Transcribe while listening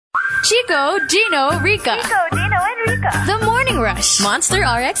Chico, Gino, Rica. The Morning Rush. Monster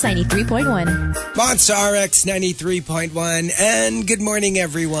RX 93.1. Monster RX 93.1. And good morning,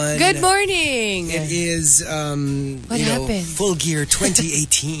 everyone. Good morning. It is, What happened? full gear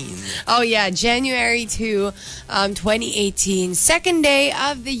 2018. Oh, yeah. January 2, 2018. Second day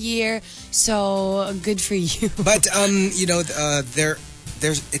of the year. So, good for you. But,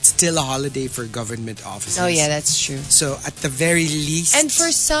 it's still a holiday for government offices. Oh, yeah, that's true. So, at the very least, And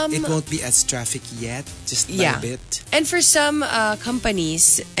for some, it won't be as traffic yet, just by a bit. And for some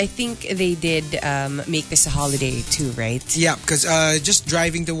companies, I think they did make this a holiday too, right? Yeah, because just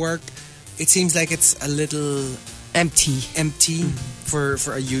driving to work, it seems like it's a little empty for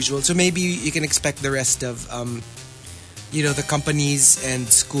a usual. So maybe you can expect the rest of the companies and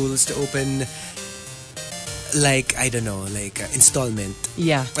schools to open installment.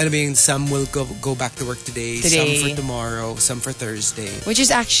 Yeah. I mean, some will go back to work today, some for tomorrow, some for Thursday. Which is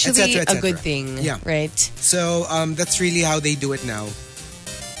actually et cetera. a good thing, right? So that's really how they do it now.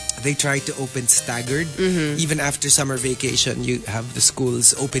 They try to open staggered. Even after summer vacation, you have the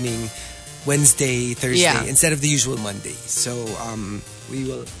schools opening Wednesday, Thursday, instead of the usual Monday. So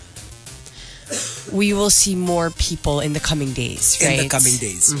we will see more people in the coming days, right? In the coming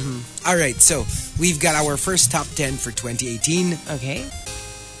days. All right, so we've got our first top 10 for 2018. Okay.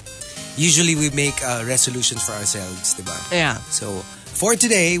 Usually we make resolutions for ourselves, diba? Yeah. So for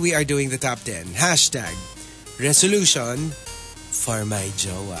today, we are doing the top 10. Hashtag resolution for my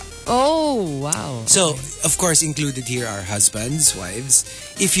jowa. Oh, wow. So, of course, included here are husbands, wives.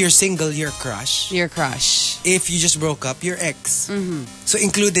 If you're single, your crush. Your crush. If you just broke up, your ex. So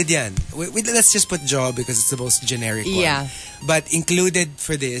included yan. Let's just put jowa because it's the most generic one. Yeah. But included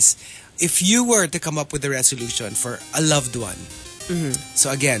for this, if you were to come up with a resolution for a loved one.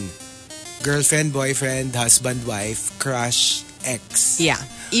 So again, girlfriend, boyfriend, husband, wife, crush, ex. Yeah.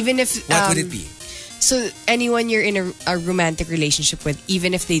 Even if... What would it be? So anyone you're in a romantic relationship with,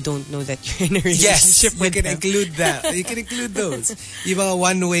 even if they don't know that you're in a relationship with you can them. include that. You can include those. Yung mga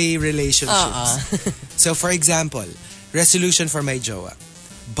one-way relationships. So for example, resolution for my jowa.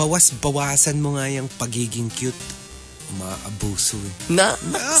 Bawas-bawasan mo nga yung pagiging cute. Umaabuso.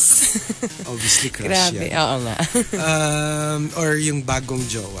 Obviously crush Grabe. yan. Oo nga. Or yung bagong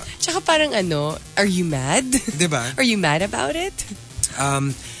jowa. Tsaka parang are you mad? Diba? Are you mad about it?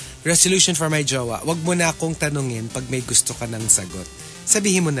 Resolution for my jowa. Wag mo na akong tanungin pag may gusto ka ng sagot.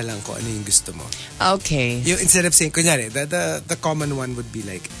 Sabihin mo na lang kung ano yung gusto mo. Okay. Yung instead of saying, kunyari, the common one would be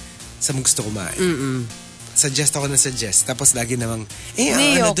like, sa mo gusto kumain. Suggest ako na suggest. Tapos lagi namang,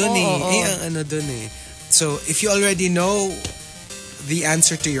 ang ano dun eh. So, if you already know the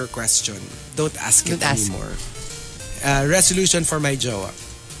answer to your question, don't ask it anymore. Resolution for my jowa.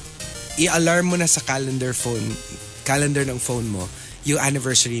 I-alarm mo na sa calendar ng phone mo, yung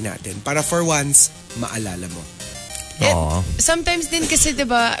anniversary natin. Para for once, maalala mo. Sometimes din kasi,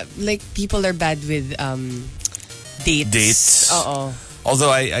 diba, like, people are bad with dates. Oo. Although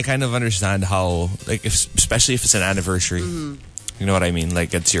I kind of understand how, like, especially if it's an anniversary. You know what I mean?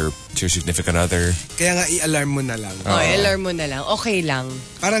 Like, it's your significant other. Kaya nga, i-alarm mo na lang. I-alarm mo na lang. Okay lang.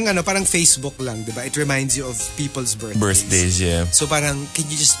 Parang Facebook lang, diba? It reminds you of people's birthdays. Yeah. So parang, can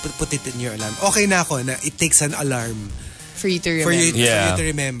you just put it in your alarm? Okay na ako na it takes an alarm. For you to remember. For you to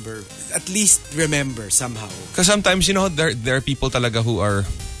remember. At least remember somehow. Because sometimes, there are people talaga who are,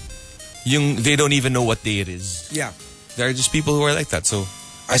 they don't even know what day it is. Yeah. There are just people who are like that. So,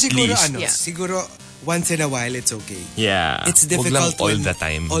 at siguro, least. Siguro, once in a while, it's okay. Yeah. It's difficult all the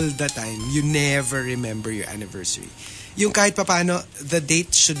time. All the time. You never remember your anniversary. Yung kahit papano, the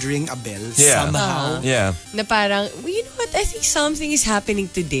date should ring a bell somehow. Yeah. Na parang, you know what, I think something is happening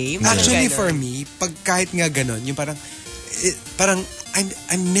today. Actually, for me, pag kahit nga ganon, yung parang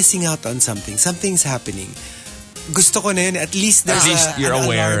I'm missing out on something. Something's happening. Gusto ko na yun. At least there's you're an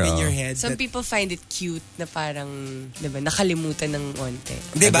aware alarm in your head. Some people find it cute na parang, diba, nakalimutan ng onte.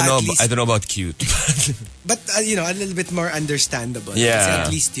 Diba, I don't know about cute. But, a little bit more understandable. Yeah. Kasi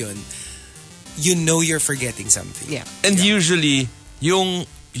at least yun, you know you're forgetting something. Yeah. And usually,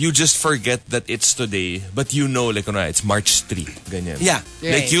 you just forget that it's today, but like, it's March 3. Ganyan. Yeah.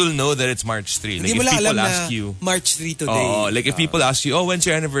 Like, you'll know that it's March 3. Like, Hindi mo if alam people na ask you, March 3 today. like, if people ask you, when's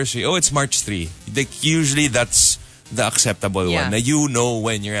your anniversary? Oh, it's March 3. Like, usually that's the acceptable one. Na you know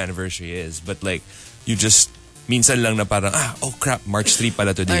when your anniversary is. But, like, you just, minsan lang na parang, oh crap, March 3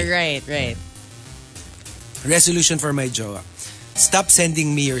 pala today. Right. Resolution for my jowa. Stop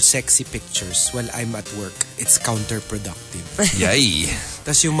sending me your sexy pictures while I'm at work. It's counterproductive. Yay.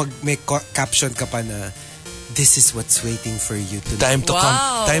 Tapos yung may caption ka pa na, this is what's waiting for you tonight.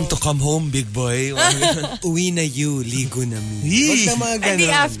 Time to come home, big boy. Uwi na you, ligo na me. Wag na mga At ganun.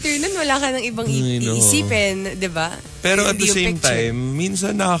 the afternoon, wala ka ng ibang iisipin, di ba? Pero at the Yung same picture. time,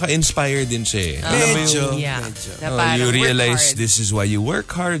 minsan nakaka-inspire din siya. Medyo. Na parang you work realize hard. this is why you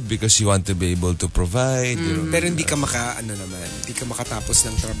work hard because you want to be able to provide. You know. Pero hindi ka hindi ka makatapos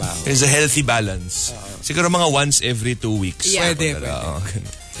ng trabaho. There's a healthy balance. Siguro mga once every 2 weeks. Yeah. Pwede. Okay.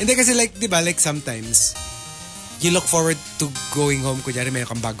 Hindi kasi di ba, sometimes, you look forward to going home. Kunyari,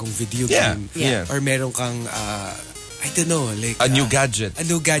 meron kang bagong video game. Yeah. Or meron kang, I don't know, A new gadget. A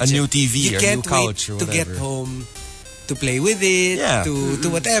new gadget. A new TV, you a can't new couch, wait or to get whatever. home to play with it, Yeah. to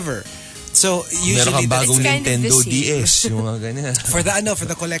whatever. So, usually, Meron kang bagong kind of the Nintendo same. DS. Yung mga ganyan. for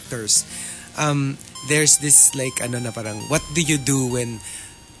the collectors, there's this na parang, what do you do when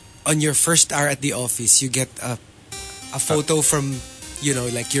on your first hour at the office, you get a photo from,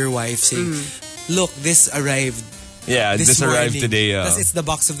 your wife saying, look, this arrived Yeah, this arrived morning. today. Tapos it's the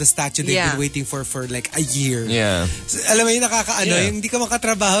box of the statue they've been waiting for like a year. Yeah. So, alam mo yung yung hindi ka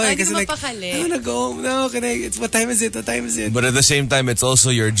makatrabaho Hindi kasi ka like, mapakali. I wanna go home. No, what time is it? What time is it? But at the same time, it's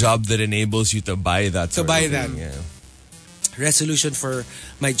also your job that enables you to buy that. To sort buy of that. thing, yeah. Resolution for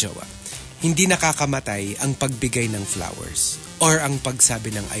my jowa. Hindi nakakamatay ang pagbigay ng flowers or ang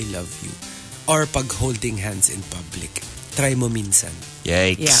pagsabi ng I love you or pag holding hands in public. Try mo minsan.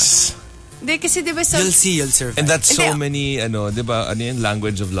 Yikes. Hindi, kasi di ba You'll see, you'll survive. And that's so Hindi. many, di ba,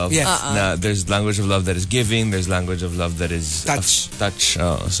 language of love. Yes. Na there's language of love that is giving, there's language of love that is Touch. Touch.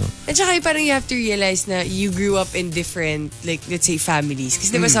 So. At saka parang you have to realize na you grew up in different, like, let's say, families.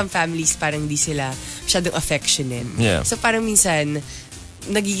 Kasi diba some families parang di sila masyadong affectionate. Yeah. So parang minsan,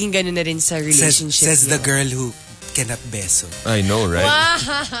 nagiging gano'n na rin sa relationship. Says the niyo. girl who cannot beso. I know, right? Wow!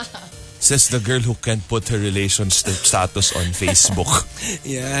 Says the girl who can't put her relationship status on Facebook.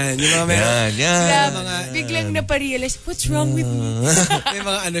 Yan. Yung mga Yan. Biglang naparealize, what's wrong with me? may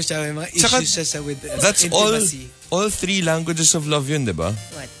mga may mga Tsaka, issues siya with That's intimacy. all three languages of love yun, di ba?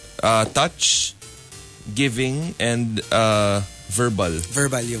 What? Touch, giving, and verbal.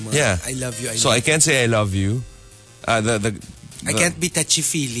 Verbal yung mga, Yeah. I love you, So I can't say I love you. I can't be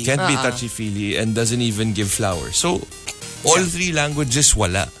touchy-feely. Can't be touchy-feely and doesn't even give flowers. So, all three languages,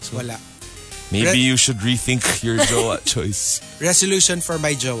 wala. So, Wala. maybe you should rethink your jowa choice. Resolution for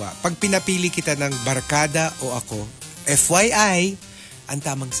my jowa. Pag pinapili kita ng barkada o ako, FYI, ang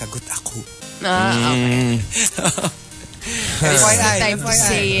tamang sagot ako. Okay. FYI. Time to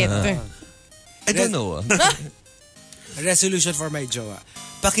say it. I don't know. Resolution for my jowa.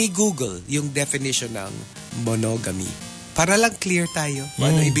 Paki-Google yung definition ng monogamy. Para lang clear tayo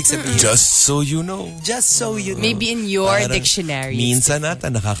kung ano ibig sabihin. Just so you know. Just so you know. Maybe in your Parang dictionary. Minsan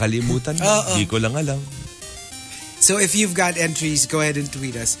nata nakakalimutan mo. Di ko lang alam. So if you've got entries, go ahead and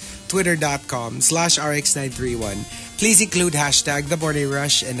tweet us. Twitter.com/RX931. Please include hashtag The Morning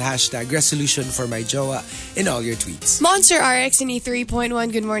Rush and hashtag Resolution for My Jowa in all your tweets. Monster RX and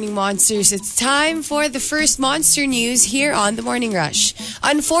E3.1. Good morning, Monsters. It's time for the first Monster news here on The Morning Rush.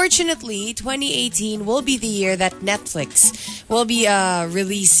 Unfortunately, 2018 will be the year that Netflix will be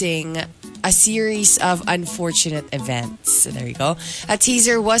releasing a series of unfortunate events. So there you go. A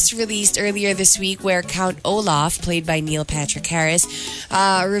teaser was released earlier this week where Count Olaf, played by Neil Patrick Harris,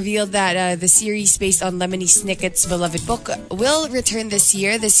 revealed that the series based on Lemony Snicket's beloved book will return this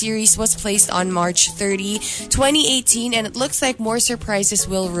year. The series was placed on March 30, 2018, and it looks like more surprises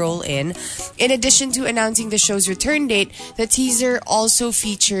will roll in. In addition to announcing the show's return date, the teaser also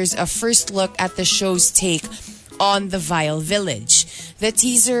features a first look at the show's take on the Vile Village. The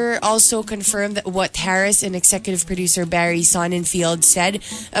teaser also confirmed that what Harris and executive producer Barry Sonnenfeld said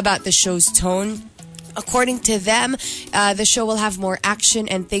about the show's tone. According to them, the show will have more action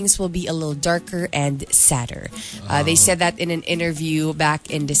and things will be a little darker and sadder. They said that in an interview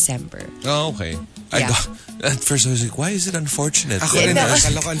back in December. Oh, okay. Yeah. At first I was like, why is it unfortunate? Ako Yeah, rin, no.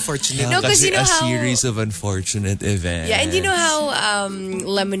 akala ko unfortunate. No, 'cause Kasi you know a how- series of unfortunate events. Yeah, and you know how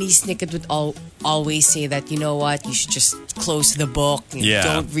Lemony Snicket would always say that, you know what, you should just close the book, Yeah.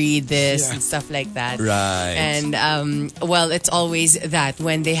 don't read this Yeah. and stuff like that. Right. And, well, it's always that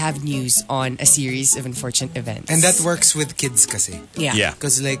when they have news on a series of unfortunate events. And that works with kids kasi. Yeah. Yeah.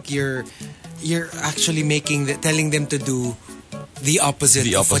 Because like you're actually telling them to do the opposite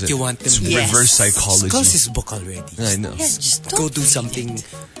of what you want them It's to do. Yes. reverse psychology. Close this book already. I know. Yeah, just Go don't do read something it.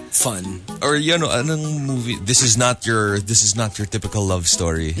 fun. Or anong movie? This is not your typical love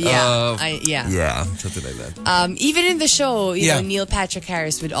story. Yeah. Yeah, something like that. Even in the show, you Yeah. know, Neil Patrick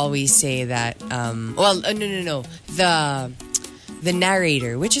Harris would always say that, no. the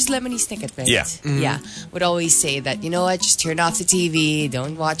narrator, which is Lemony Snicket, right? Yeah. Yeah. Would always say that, you know what, just turn off the TV,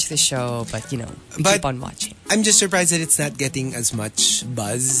 don't watch the show, but, you know, we keep on watching. I'm just surprised that it's not getting as much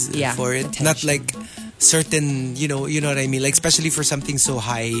buzz for it. Attention. Not like certain, you know what I mean? Like, especially for something so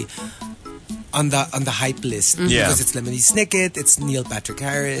high on the hype list. Yeah. Because it's Lemony Snicket, it's Neil Patrick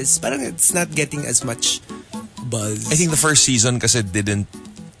Harris. Parang it's not getting as much buzz. I think the first season kasi didn't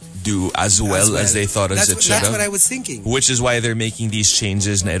do as well as they thought as it should have. That's what I was thinking. Which is why they're making these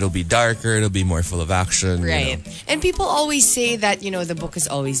changes. Na it'll be darker, it'll be more full of action. Right. You know. And people always say that, you know, the book is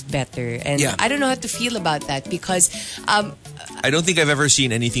always better. And I don't know how to feel about that because... I don't think I've ever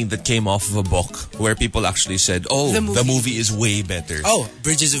seen anything that came off of a book where people actually said, oh, the movie is way better. Oh,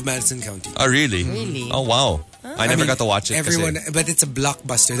 Bridges of Madison County. Oh, really? Really? Oh, wow. I never got to watch it. But it's a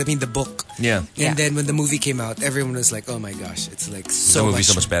blockbuster. I mean, the book. Yeah. And then when the movie came out, everyone was like, oh my gosh, it's like so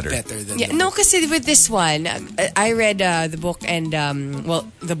much better than the no, book. kasi with this one, I read the book and,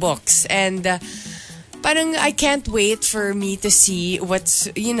 the books. And parang I can't wait for me to see what's,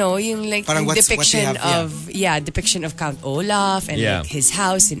 you know, yung like depiction of Count Olaf and like his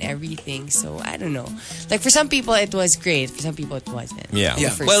house and everything. So I don't know. Like for some people it was great, for some people it wasn't.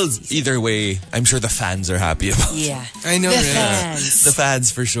 Yeah. Well, either way, I'm sure the fans are happy about it. Yeah. I know, the right? fans. The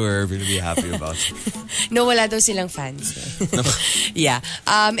fans for sure are going to be happy about it. No, wala daw silang fans. Yeah.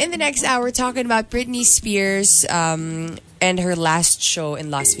 In the next hour, talking about Britney Spears and her last show in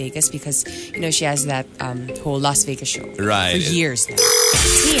Las Vegas because, you know, she has that whole Las Vegas show right. for years now.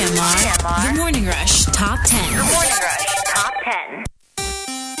 TMR. The Morning Rush Top 10. The Morning Rush Top 10.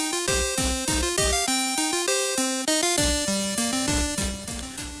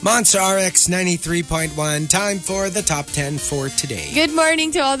 Monster RX 93.1. Time for the top 10 for today. Good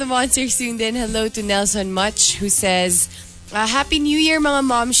morning to all the monsters tuned in. Hello to Nelson Much who says, Happy New Year mga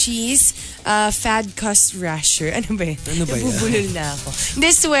momshies. Fad Cust Rasher. Ano ba yun? Nabubulol na ako.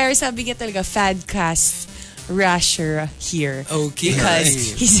 This swear, sabi niya talaga, Fad Cust Rasher here. Okay.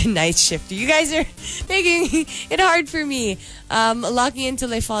 Because he's a night shifter. You guys are making it hard for me. Locking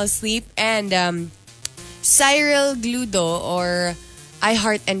until I fall asleep. And Cyril Gludo or I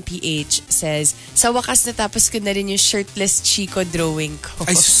Heart NPH says, sa wakas natapos ko na rin yung shirtless Chico drawing ko.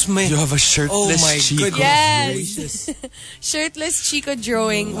 I smell. You have a shirtless Chico. Yes. Shirtless Chico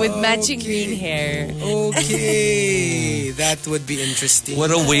drawing with matching green hair. Okay. That would be interesting. What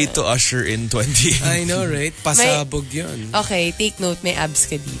a way to usher in 20. I know, right? Pasabog yun. Okay, take note, may abs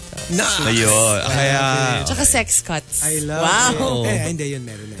ka dito. Ayun. Kaya... Tsaka sex cuts. I love wow. it. Hindi yun,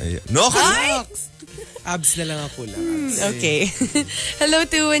 meron na. No, abs na lang ako lang. Okay. Hello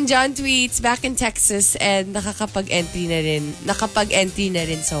to when John tweets back in Texas and nakapag-entry na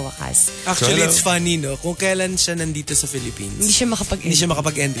rin sa wakas. Actually, it's funny, no? Kung kailan siya nandito sa Philippines. Hindi siya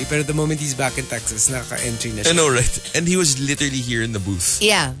makapag-entry. Pero the moment he's back in Texas, nakaka-entry na siya. I know, right? And he was literally here in the booth.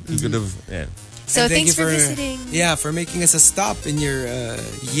 Yeah. He could have, So thanks for visiting. Yeah, for making us a stop in your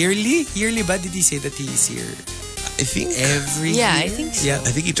yearly. Yearly ba? Did he say that he's here? I think every year? I think so. Yeah.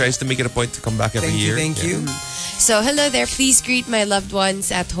 I think he tries to make it a point to come back every year. Thank you. So hello there. Please greet my loved ones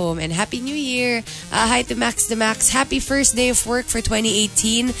at home and Happy New Year. Hi to Max the Max. Happy first day of work for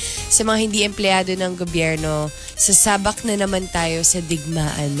 2018. Sa mga hindi empleyado ng gobyerno, sasabak na naman tayo sa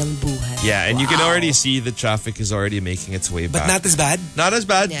digmaan ng buhay. Yeah, and you can already see the traffic is already making its way back. But not as bad? Not as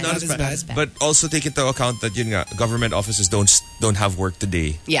bad. Yeah, not as bad. But also take into account that government offices don't have work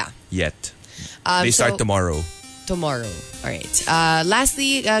today. Yeah. Yet. They start tomorrow. Tomorrow. All right.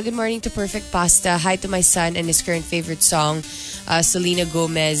 Lastly, good morning to Perfect Pasta. Hi to my son and his current favorite song, Selena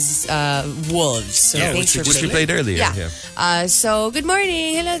Gomez, Wolves. So thanks for which we played earlier. Yeah. So good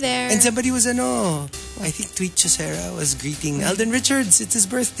morning. Hello there. And somebody was I think Tweet Chosera was greeting Alden Richards. It's his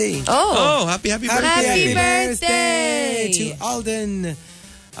birthday. Oh, happy birthday. Happy birthday to Alden.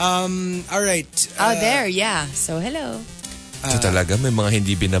 All right. There, yeah. So hello. Ito talaga, may mga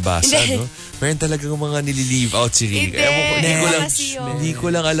hindi binabasa, no? Meron talagang mga nililive out si Rica. Hindi ko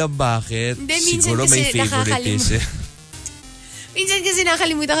lang alam bakit. Siguro may favoritism. Minsan kasi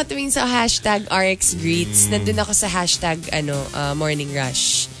nakalimutan ko tumingin sa hashtag RX Greets. Nandun ako sa hashtag Morning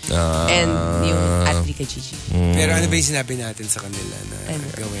Rush. And yung at Rica Gigi. Pero ano ba yung sinabi natin sa kanila na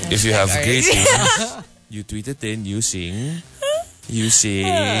gawin? If you have great things, you tweet it in, you sing.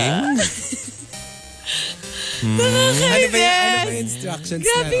 Ano ba yung instructions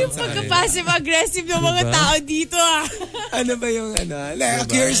Grabe yung pagka-passive-aggressive ng mga tao dito Ano ba yung Like,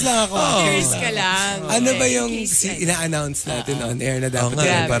 curious lang ako. Curious ka lang. Ano ba yung ina-announce natin on air na dapat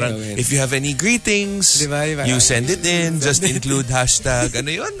parang, if you have any greetings, you send it in, just include hashtag. Ano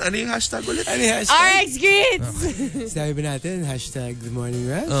yun? Ano yung hashtag ulit? RX Greets! Sabi ba natin, hashtag The Morning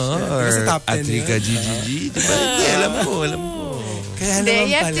Rush? Or at Rica GGG. Diba? Alam mo. Kaya Hindi, naman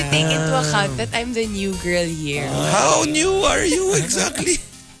you have pala. to take into account that I'm the new girl here. How new are you exactly?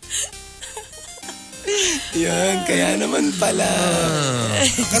 Yun, kaya naman pala.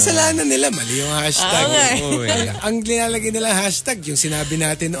 Kasalanan nila, mali yung hashtag. Ang nilalagay nila hashtag, yung sinabi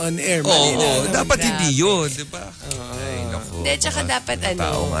natin on air, mali na. Dapat hindi yun, di ba? Ay, naku. Hindi, tsaka dapat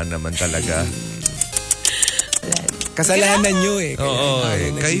Tao nga naman talaga. Kasalanan nyo eh.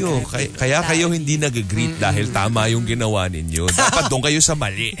 Kaya kayo hindi nag-greet dahil tama yung ginawa ninyo. Dapat doon kayo sa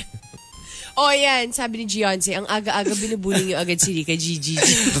mali. Yan. Sabi ni Giancy, ang aga-aga binubuling yung agad si Rica Gigi.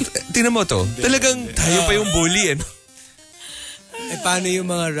 Tingnan mo to. Talagang tayo pa yung bully, Paano yung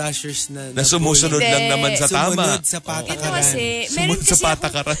mga rushers na sumusunod lang naman sa tama. Sumunod sa patakaran. Ito kasi, meron Sumunod kasi sa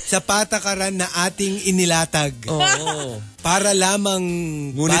patakaran. Sa patakaran na ating inilatag. Para lamang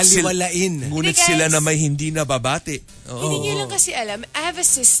baliwalain. Ngunit sila na may hindi nababati. Hindi nyo lang kasi alam, I have a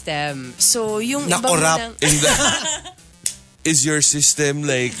system. So, yung iba mo Nakorap. Is your system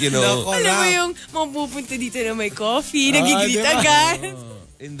like, alam mo yung mapupunta dito na may coffee, nagigreet diba? agad.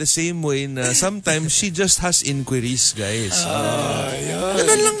 in the same way na sometimes she just has inquiries, guys.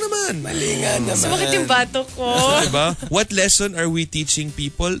 Ganun lang naman. Mali nga naman. Sumakit yung batok ko. Diba? What lesson are we teaching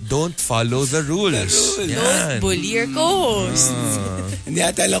people? Don't follow the rules. Don't bully your co-host. Hindi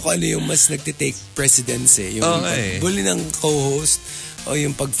ata alam ko ano yung mas nagtitake precedence eh. Yung bully ng co-host o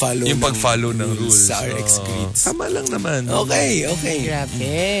yung pag-follow ng rules sa RX grids. Tama lang naman. Okay.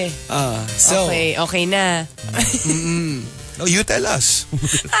 Grabe. So, Okay na. No, you tell us.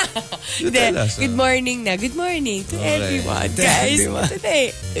 Good morning na. Good morning to everyone. Guys, today,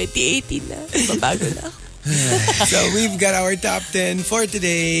 2018 na. Babago na ako. So we've got our top 10 for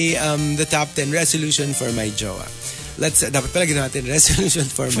today. The top 10 resolution for my jowa. Dapat pala ginawa natin resolution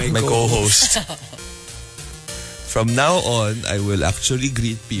for my co-host. From now on, I will actually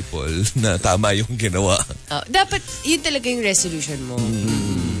greet people na tama yung ginawa. Dapat, yun talaga yung resolution mo.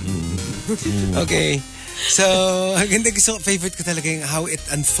 Okay. So, ganda favorite ko talaga yung how it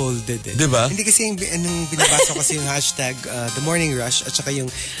unfolded. Diba? Hindi kasi yung binabasa ko kasi yung hashtag The Morning Rush at saka yung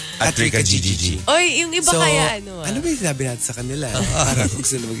at Rica GGG. Oy, yung iba kaya ano ba yung sinabi natin sa kanila? Para kung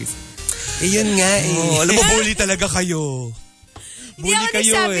gusto na mag-isip. Yun nga alam mo, bully talaga kayo. Hindi ako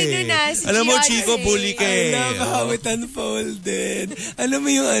nagsabi nun si alam mo, Giancy. Chico, bully ka I love how it unfolded. Alam mo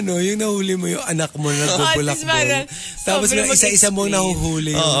yung yung nahuli mo yung anak mo na nagbubulakbol. Tapos na isa-isa mong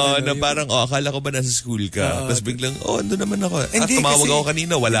nahuhuli. Na parang, akala ko ba nasa school ka? Tapos biglang, ando naman ako. Tumawag ako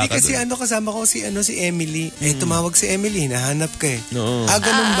kanina, wala ka. Hindi kasi kasama ko si Emily. Tumawag si Emily, nahanap ka eh.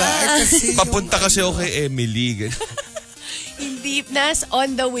 Ganun ba? Kasi papunta kasi ako kay Emily. Hindi,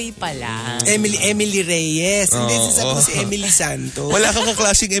 on the way pa lang. Emily Reyes. Hindi, sasabi ko si Emily Santos. Wala kang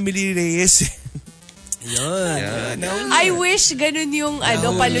kaklaseng Emily Reyes. Yan. I wish ganun yung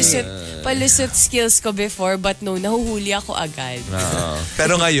palusot skills ko before, but no, nahuhuli ako agad.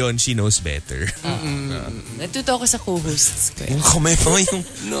 Pero ngayon, she knows better. Natuto ako sa co-hosts ko. Kami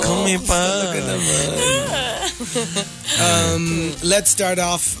pa. Talaga naman. Let's start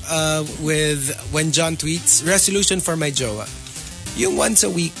off with when John tweets, resolution for my jowa. Yung once a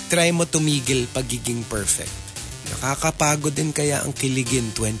week, try mo tumigil pagiging perfect. Nakakapagod din kaya ang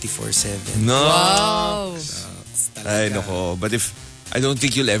kiligin 24/7. No. Wow. Ay, nako. But I don't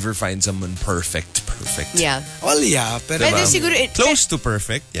think you'll ever find someone perfect. Yeah. Well, yeah. Pero siguro, close to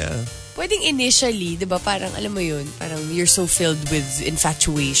perfect, yeah. Pwedeng initially, di ba, parang, alam mo yun, parang you're so filled with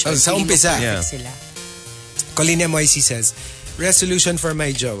infatuation. Sa umpisa. Sila. Colleen Moisey says, resolution for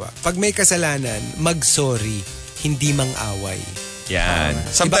my jowa. Pag may kasalanan, mag-sorry, hindi mang-away. Yan.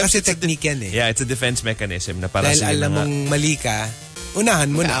 Sometimes kasi technique yan eh. Yeah, it's a defense mechanism na para dahil alam mong mali ka,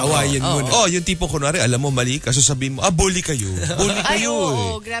 unahan mo na, awayin mo na. Yung tipo kunwari, alam mo mali ka, so sabihin mo, bully kayo. Bully kayo.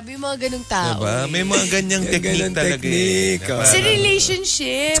 Grabe yung mga ganung tao. Diba? May mga ganyang technique talaga. Sa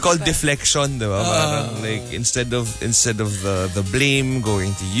relationship. It's called deflection, diba? Parang like, instead of the blame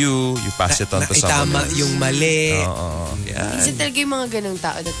going to you pass it on to someone else. Itama yung mali. Kasi talaga yung mga ganung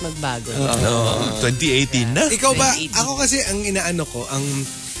tao at magbago. 2018 na. Ikaw ba, ako kasi ang inaano ko,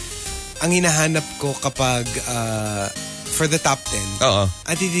 ang hinahanap ko kapag for the top 10,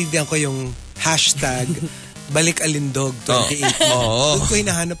 at titignan ko yung hashtag Balik Alindog 2018. Doon ko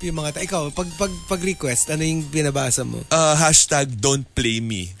hinahanap yung mga tao. Ikaw, pag-request, ano yung binabasa mo? Hashtag don't play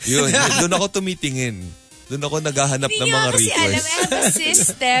me. Yun. Doon ako tumitingin. Doon ako naghahanap ng mga requests. Hindi alam, I have a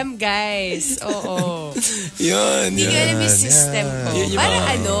system, guys. Oo. Yun. Hindi nyo alam yung system ko.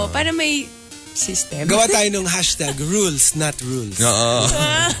 Para may system. Gawa tayo ng hashtag rules, not rules.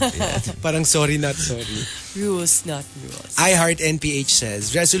 Parang sorry, not sorry. Rules, not rules. I Heart NPH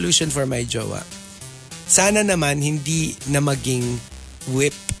says, resolution for my jowa. Sana naman hindi na maging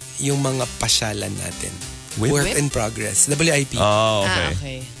whip yung mga pasyalan natin. Work in progress. WIP. Oh, okay.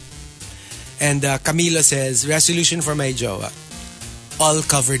 Okay. And Camilo says, resolution for my jowa. All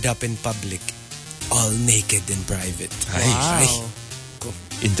covered up in public. All naked in private. Wow.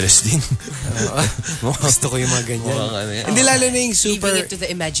 Interesting. Gusto ko yung mga ganyan. Mukhang ano yan. Hindi lalo na yung super, Leaving it to the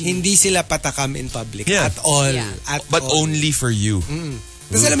imagination. hindi sila patakam in public. Yeah. At all. Yeah. But all. only for you.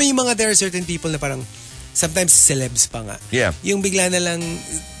 Kasi alam mo yung mga, there are certain people na parang, sometimes celebs pa nga. Yeah. Yung bigla na lang,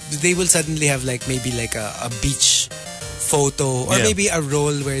 they will suddenly have like, maybe like a beach photo, or Yeah. maybe a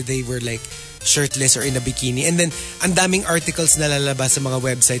role where they were like, shirtless or in a bikini. And then, ang daming articles na lalabas sa mga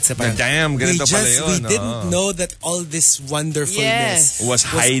websites na parang, Damn, ganito pala yun. we didn't know that all this wonderfulness Was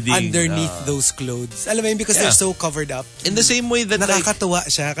hiding. underneath those clothes. Alam mo yun, because Yeah. they're so covered up. In the same way that Nakakatuwa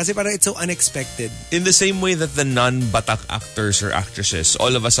siya kasi parang it's so unexpected. in the same way that the non-Batak actors or actresses,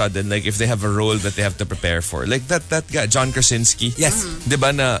 all of a sudden, like if they have a role that they have to prepare for, like that guy, John Krasinski. Yes. Diba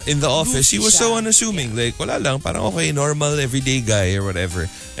na, in the office, he was so unassuming. Like, wala lang, parang okay, normal, everyday guy or whatever.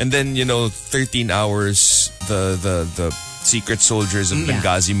 And then, 13 hours, the Secret Soldiers of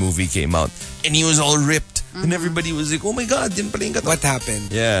Benghazi movie came out. And he was all ripped. And everybody was like, oh my God, yan pala yung katawa. What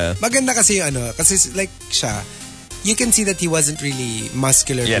happened? Yeah. Maganda kasi yung kasi like siya, you can see that he wasn't really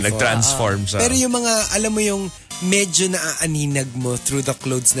muscular Yeah, before. nag-transform sa... Pero yung mga, alam mo yung medyo naaaninag mo through the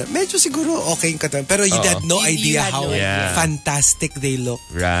clothes na, medyo siguro okay yung katawan. Pero you had no You idea had how no idea. fantastic they look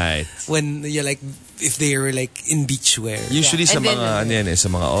Right. when you're like, if they were like in beachwear. Usually sa And then, mga, sa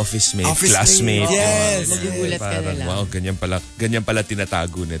mga office mates, Office classmates. mates, yes. Magugulat ka Parang, na lang. wow, ganyan pala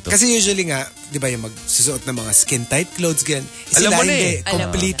tinatago nito. Kasi usually nga, di ba yung magsusuot ng mga skin-tight clothes, ganyan. Alam Sila mo na hindi, eh.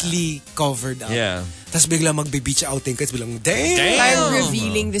 completely covered up. Yeah. Tapos bigla magbe-beach outing ka, biglang, damn! Parang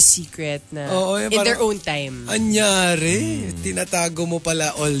revealing the secret na Oo, in parang- their own time. Anyari, tinatago mo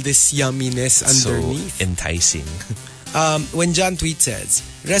pala all this yumminess So underneath. enticing. When John Tweet says,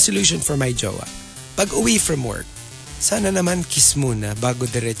 resolution for my jowa, pag uwi from work, sana naman kiss muna bago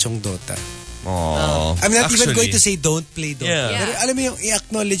diretsong Dota. Oh, I'm not even actually, going to say don't play Dota. Yeah. Pero alam mo yung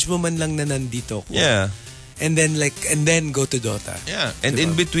i-acknowledge mo man lang na nandito ko. Yeah. And then go to Dota. Yeah. And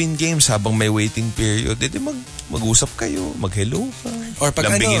in between games, habang may waiting period, edi mag-usap kayo, mag-hello ka. Or pag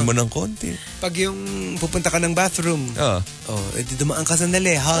lambingin ano, mo ng konti. Pag yung pupunta ka ng bathroom, edi dumaan ka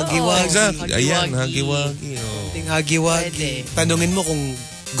sandali, hagi-wagi. Exactly. Ayan, Hagi-wagi. hagi-wagi. Ting hagi-wagi. Pwede. Tanungin mo kung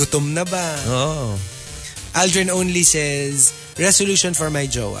gutom na ba. Oh. Aldrin only says, resolution for my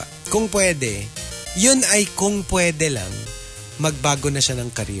jowa. Kung pwede, yun ay kung pwede lang, magbago na siya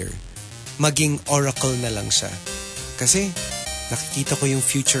ng career. Maging oracle na lang siya. Kasi, nakikita ko yung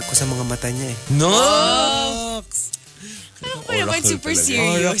future ko sa mga mata niya eh. No! Ako naman super talaga.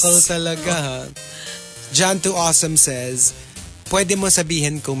 serious. Oracle talaga ha. John Too Awesome says, pwede mo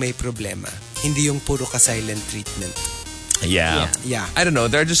sabihin kung may problema. Hindi yung puro ka silent treatment. Yeah. Yeah. I don't know.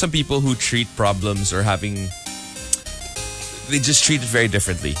 There are just some people who treat problems or having... They just treat it very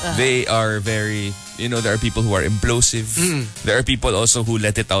differently. They are very... there are people who are implosive. There are people also who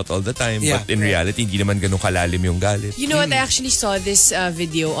let it out all the time. Yeah. But in reality, hindi naman ganun kalalim yung galit. You know what? I actually saw this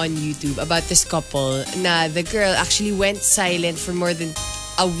video on YouTube about this couple na the girl actually went silent for more than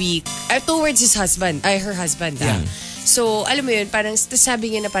a week towards her husband. Yeah. So, alam mo yun, parang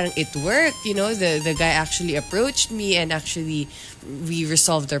sabi niya na parang it worked. The guy actually approached me and actually we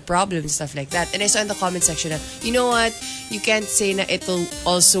resolved their problems, stuff like that. And I saw in the comment section na, you know what? You can't say na it will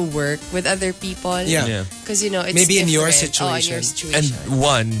also work with other people. Yeah. Because, it's Maybe in your different. Oh, in your situation. And situation.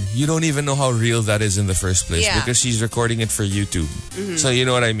 one, you don't even know how real that is in the first place Yeah. because she's recording it for YouTube. So you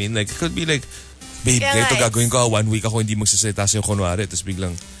know what I mean? Like, it could be like, babe, Yeah, ganito it's- gagawin ko. 1 week ako hindi magsasalita sa'yo kunwari. Tapos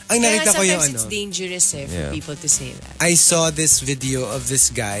biglang, Ang Kaya nakita ko yung sometimes it's dangerous for Yeah. people to say that. I saw this video of this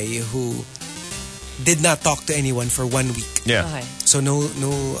guy who did not talk to anyone for 1 week. yeah, Okay. So no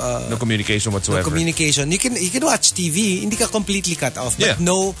communication whatsoever. communication. You can watch TV, hindi ka completely cut off, Yeah. but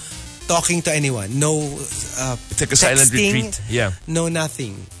no talking to anyone, no It's like a silent texting, retreat. Yeah. no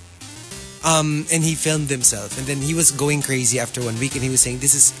nothing. And he filmed himself, and then he was going crazy after 1 week, and he was saying,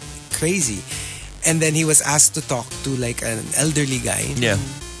 "This is crazy." And then he was asked to talk to like an elderly guy, Yeah.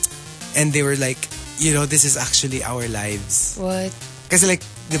 and they were like, "This is actually our lives." What? Kasi like,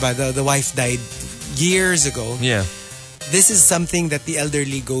 diba, the wife died years ago. Yeah. This is something that the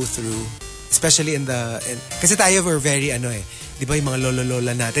elderly go through, especially kasi tayo were very di ba yung mga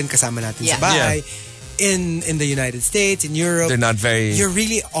lolo-lola natin kasama natin sa Yeah. bahay. In the United States, in Europe, They're not very... you're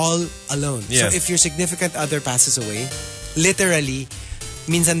really all alone. Yeah. So if your significant other passes away, literally,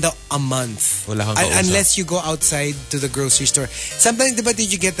 minsan daw a month. Wala kang kausap. Unless you go outside to the grocery store. Sometimes, diba, did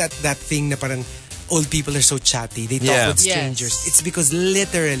you get that thing na parang old people are so chatty, they talk Yeah. with strangers. Yes. It's because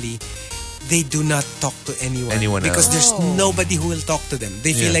literally, they do not talk to anyone. Anyone because else. there's nobody who will talk to them.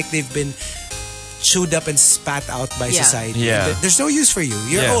 They feel Yeah. like they've been chewed up and spat out by society. Yeah. There's no use for you.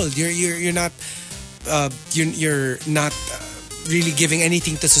 You're old. You're not you're not really giving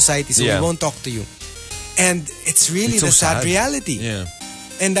anything to society, so we won't talk to you. And it's really the sad reality. Yeah.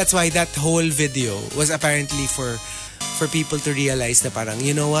 And that's why that whole video was apparently for people to realize that parang,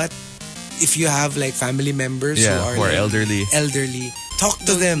 you know what? If you have like family members who are like, elderly, talk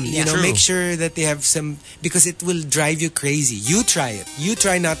to them. You know, make sure that they have some, because it will drive you crazy. You try it. You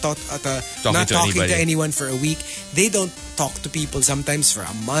try not talking to anyone for a week. They don't talk to people sometimes for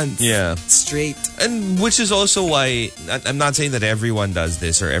a month straight. And which is also why, I'm not saying that everyone does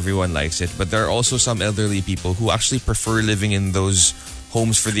this or everyone likes it, but there are also some elderly people who actually prefer living in those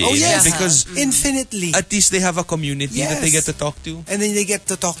homes for the aged because infinitely at least they have a community that they get to talk to, and then they get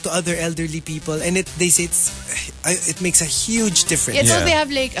to talk to other elderly people, and they say it makes a huge difference. So they have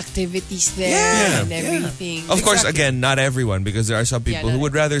like activities there and everything. Of course, again, not everyone, because there are some people who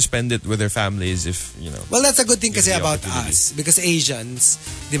would rather spend it with their families if, you know. Well, that's a good thing kasi about us, because Asians,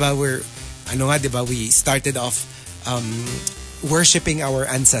 diba, we started off worshipping our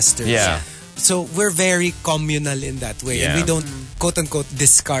ancestors. So we're very communal in that way. And we don't, quote-unquote,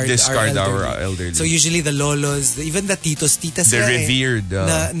 discard our elderly. So usually the lolos, even the titos, titas, they're revered.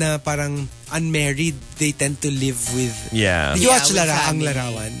 Na parang unmarried, they tend to live with... Yeah. Did you watch Ang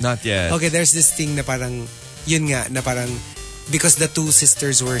Larawan? Not yet. Okay, there's this thing na parang, yun nga, na parang, because the two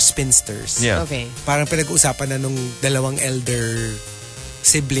sisters were spinsters. Yeah. Okay. Parang pinag-uusapan na nung dalawang elder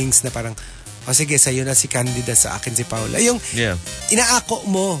siblings na parang, sige, sa'yo na si Candida, sa akin si Paula. Yung inaako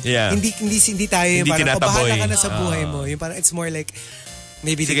mo. Hindi tayo yung parang, bahala ka na sa buhay mo. Yung parang, it's more like,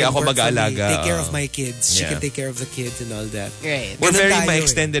 maybe sige, ako mag-aalaga. Take care of my kids. She can take care of the kids and all that. Right. We're very my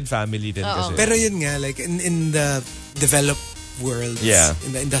extended family din kasi. Pero yun nga, like, in the developed world,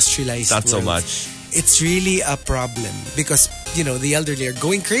 in the industrialized not world, so much. It's really a problem because, you know, the elderly are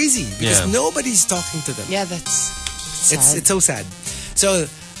going crazy because nobody's talking to them. Yeah, that's sad. It's so sad. So,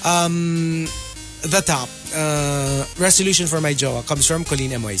 the top resolution for my jowa comes from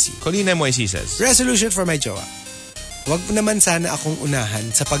Colleen MYC. Colleen MYC says, resolution for my jowa, wag naman sana akong unahan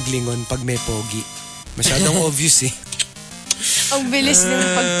sa paglingon pag may pogi. Masyadong obvious eh. Ang bilis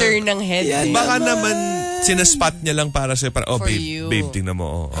ng pag-turn ng head. Baka naman sinaspat niya lang para sa'yo. For babe, tingnan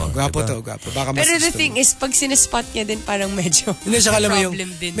mo. Gwapo to, gwapo. Baka pero the thing is, pag sinaspat niya din, parang medyo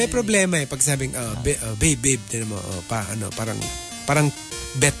problem din. May problema eh. Pag sabing, babe, tingnan mo. Parang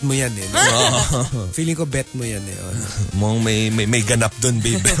bet mo yan eh. Feeling ko bet mo yan eh. Mong may ganap dun,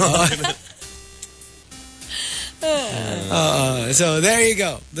 babe. So there you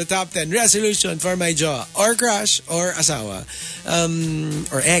go. The top 10 resolution for my jowa or crush or asawa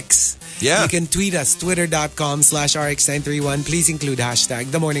or ex. Yeah. You can tweet us, twitter.com/rx931. Please include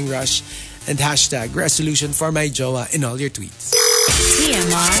hashtag The Morning Rush and hashtag resolution for my jowa in all your tweets.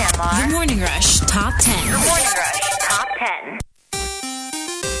 TMR. The Morning Rush Top 10. The Morning Rush Top 10.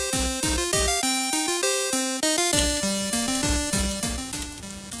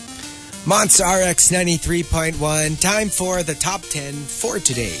 Monster RX 93.1. Time for the top 10 for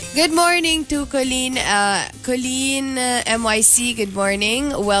today. Good morning to Colleen. Colleen MYC, good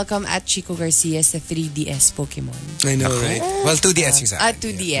morning. Welcome at Chico Garcia's the 3DS Pokemon. I know, right? Well, 2DS yung sa akin.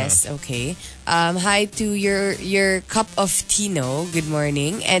 2DS, okay. Hi to your cup of Tino, good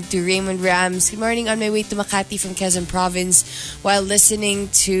morning. And to Raymond Rams, good morning, on my way to Makati from Quezon Province while listening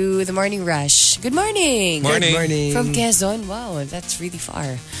to The Morning Rush. Good morning. Good morning. From Quezon, wow, that's really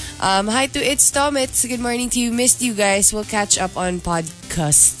far. Hi to It's Tomits, good morning to you. Missed you guys. We'll catch up on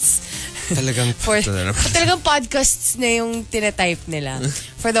podcasts. Talagang podcasts na yung tinatype nila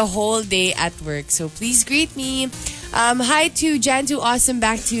for the whole day at work. So please greet me. Hi to Jantu Awesome,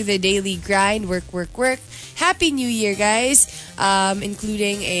 back to the daily grind. Work. Happy New Year, guys.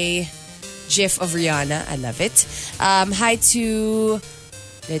 Including a gif of Rihanna. I love it. Hi to,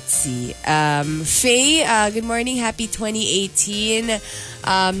 let's see, Faye, good morning. Happy 2018.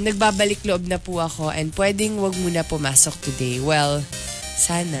 Nagbabalik loob na po ako and pwedeng wag muna pumasok today. Well,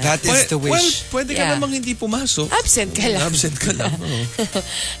 sana. That is the wish. Well, pwede ka namang hindi pumasok. Absent ka lang.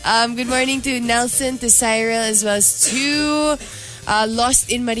 Good morning to Nelson, to Cyril, as well as to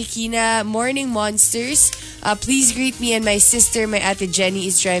Lost in Marikina Morning Monsters. Please greet me and my sister. My ate Jenny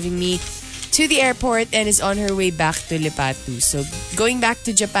is driving me to the airport and is on her way back to Lipatu. So, going back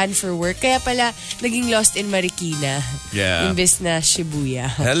to Japan for work. Kaya pala, naging lost in Marikina. Yeah. Imbes na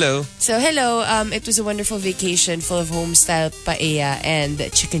Shibuya. Hello. So, hello. It was a wonderful vacation full of home-style paella and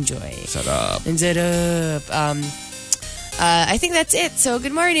chicken joy. Sarap. And sarap. I think that's it. So,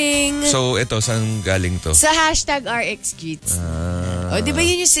 good morning. So, ito, saan galing to? Sa hashtag RX Greets. O, di ba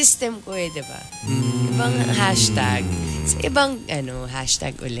yun yung system ko eh, di ba? Ibang hashtag. Sa ibang,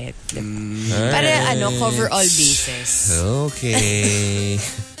 hashtag ulit. Para, cover all bases. Okay.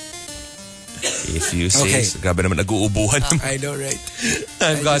 If you say, grabe naman nag-uubuhan. I know, right?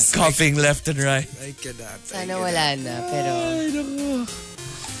 I've got coughing left and right. I cannot. Sana wala na, pero...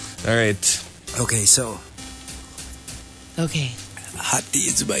 All right. Okay, so... Okay. Hot tea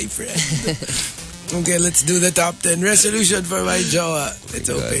is my friend. Okay, let's do the top 10 resolution for my jowa. It's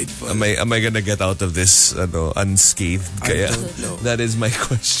so painful. Am I gonna get out of this unscathed? I don't know. That is my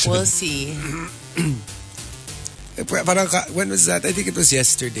question. We'll see. Parang when was that? I think it was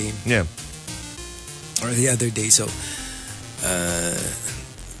yesterday. Yeah. Or the other day. So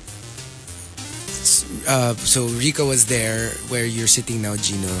Rica was there where you're sitting now,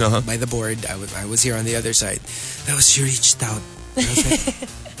 Gino, by the board. I was here on the other side. That was, she reached out. I was like,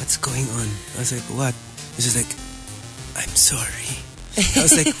 what's going on? I was like, what? She's like, I'm sorry. I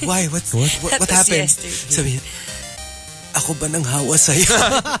was like, why? What happened? Sabi niya, ako ba nang hawa sa'yo?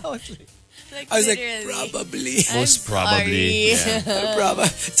 I was like, probably. Most probably. Yeah.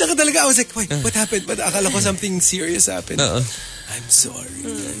 Tsaka talaga, I was like, wait, what happened? But akala ko something serious happened. I'm sorry.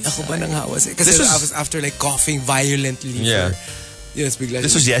 Ako ba nang hawa sa'yo? Kasi I was after like coughing violently. Yeah. Yes,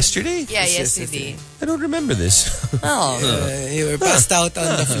 this was yesterday? Yeah, yesterday. I don't remember this. Oh. You were passed out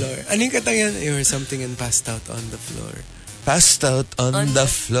on the floor. Ano yung katang yan? You were something and passed out on the floor. Passed out on the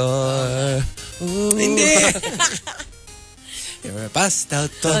floor. Hindi! You were passed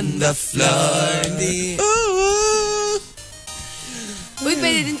out on the floor. Hindi. Uy,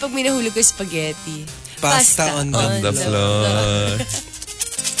 pwede din pag may nahulog ko spaghetti. Pasta on the floor.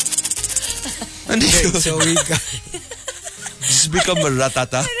 Okay, so we got... Just become a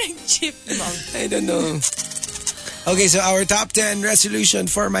ratata. Parang chipmunk. I don't know. Okay, so our top 10 resolution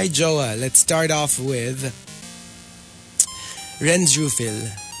for my jowa. Let's start off with Renz Rufil.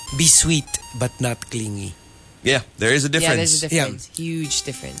 Be sweet but not clingy. Yeah, there is a difference. Yeah, there's a difference. Yeah. Huge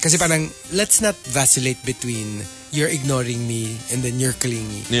difference. Kasi parang, let's not vacillate between you're ignoring me and then you're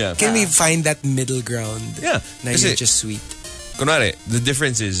clingy. Yeah. Can we find that middle ground? Yeah. Na you're just sweet. Kunwari, the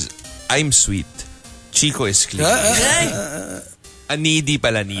difference is, I'm sweet. Chico is clingy. Needy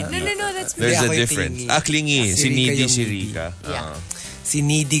pala, needy. No, that's me. There's a difference. Clingy. Si needy, si Rica. Yeah. Si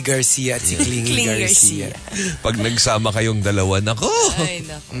Needy Garcia at si Clingy Garcia. Pag nagsama kayong dalawa, nako. Ay,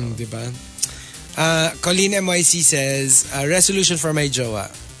 nako. Diba? Colleen MYC says, resolution for my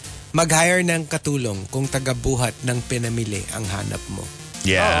jowa, mag-hire ng katulong kung taga-buhat ng pinamili ang hanap mo.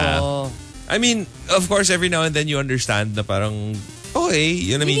 Yeah. Oh. I mean, of course, every now and then you understand na parang, okay,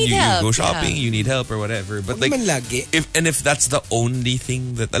 you know what I mean? You go shopping, you need help or whatever. But like, lagi. if that's the only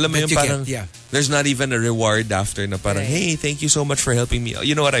thing that, alam mo yun, parang, there's not even a reward after na parang, hey, thank you so much for helping me.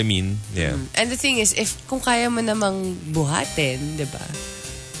 You know what I mean? Yeah. And the thing is, kung kaya mo namang buhatin, di ba?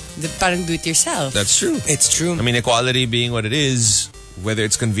 Parang do it yourself. That's true. It's true. I mean, equality being what it is, whether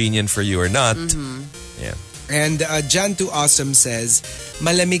it's convenient for you or not. Yeah. And John 2 Awesome says,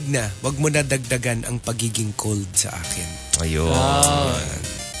 malamig na, wag mo na dagdagan ang pagiging cold sa akin. Ayun.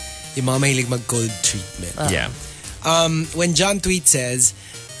 Yung mga mahilig mag-cold treatment. Yeah. When John Tweet says,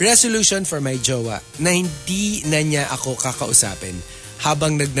 resolution for my jowa, na hindi na niya ako kakausapin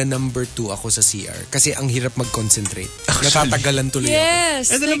habang nagna-number 2 ako sa CR. Kasi ang hirap mag-concentrate. Natatagalan tuloy ako. Yes.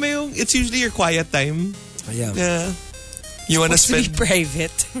 And alam mo yung, it's usually your quiet time. Yeah. You wanna Supposed spend... to be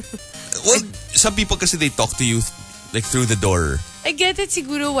private. Well, some people kasi they talk to you like through the door. I get it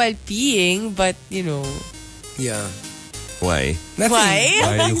siguro while peeing, but you know. Yeah. Why? Nothing. Why?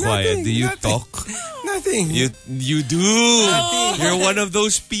 Why are you quiet? Do you Nothing. talk? Nothing. You do. You're one of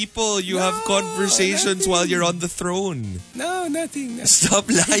those people. You have conversations while you're on the throne. No, nothing. Stop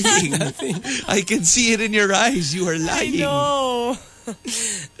lying. I can see it in your eyes. You are lying. No.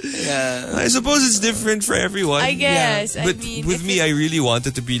 Yeah. I suppose it's different for everyone. I guess. But I mean, with me, I really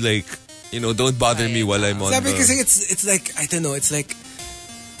wanted to be like, don't bother me while I'm on Sabi the... kasi it's like, I don't know, it's like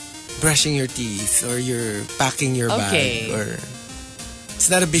brushing your teeth or you're packing your bag or it's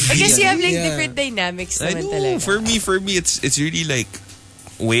not a big deal. I guess you have like different dynamics I naman know. talaga. For me, it's really like,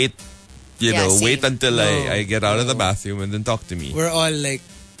 wait, wait until I get out of the bathroom and then talk to me. We're all like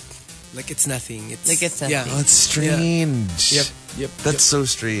it's nothing. It's Like it's nothing. Yeah. Oh, it's strange. Yep. That's so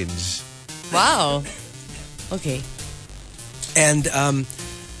strange. Wow. Okay. And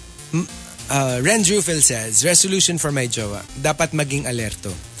Renz Rufil says, resolution for my jowa, dapat maging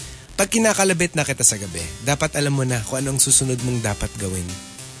alerto. Pag kinakalabit na kita sa gabi, dapat alam mo na kung anong susunod mong dapat gawin.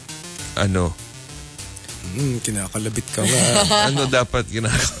 Ano? Kinakalabit ka nga. Ano dapat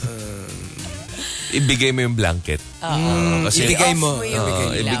ginagawa? ibigay mo yung blanket. Kasi Ibigay mo.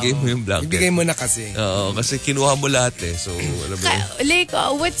 ibigay mo yung blanket. Ibigay mo na kasi. Oo, kasi kinuha mo lahat eh. So, alam mo. Like,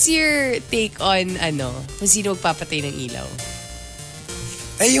 what's your take on, kung sino magpapatay ng ilaw?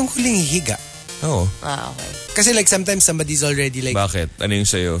 Ay, yung huling higa. Oo. Okay. Kasi like sometimes somebody's already like... Bakit? Ano yung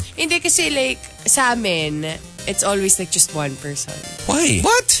sa'yo? Hindi kasi like, sa amin, it's always like just one person. Why?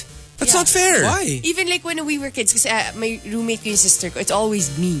 What? That's not fair. Why? Even like when we were kids, kasi my roommate ko yung sister ko, it's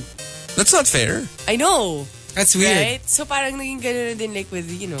always me. That's not fair. I know. That's weird. Right? So parang naging ganun na din like with,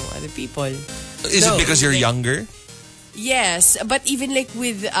 other people. Is it because you're younger? Yes, but even like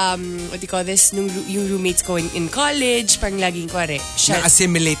with, what do you call this, yung roommates ko in college, parang laging kware.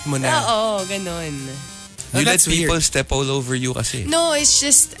 Na-assimilate mo na. Oo, ganun. You let that's people weird. step all over you kasi. No, it's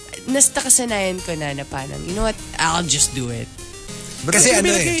just, nasta kasanayan ko na parang, you know what, I'll just do it. But Kasi that could be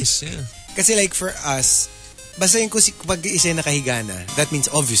ano the eh. case, yeah. Kasi like for us, basta yung pag isa nakahiga na, that means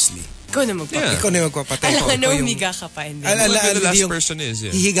obviously, Ikaw na magpapatay. Yeah. ikaw na yung magpapatay. Alam nga Ikaw na yung- umiga ka pa. Hindi. Whoever the last yung person is,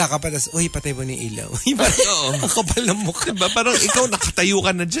 yeah. hihiga ka pa, tapos, uy, patay mo ni ilaw. Oo. Ang kapal ng mukha. Diba? Parang ikaw nakatayo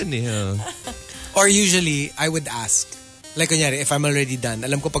ka na dyan eh. Or usually, I would ask, like kunyari, if I'm already done,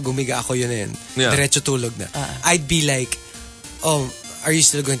 alam ko pag humiga ako, yun na yun. Yeah. Diretso tulog na. I'd be like, oh, are you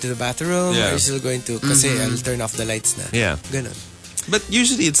still going to the bathroom? Yeah. Are you still going to, kasi I'll turn off the lights na. Yeah. Ganon. But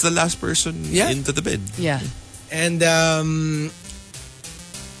usually it's the last person Yeah. into the bed. Yeah. And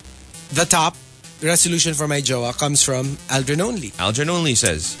the top resolution for my jowa comes from Aldrin Only. Aldrin only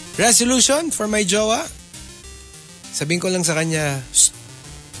says, Resolution for my jowa? Sabihin ko lang sa kanya, "Shh,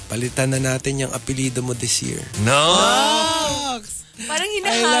 palitan na natin yung apelido mo this year." no! Parang I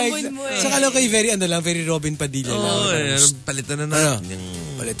hinahamon mo eh. Saka lang kay very Robin Padilla Oh, lang. palitan na natin yung...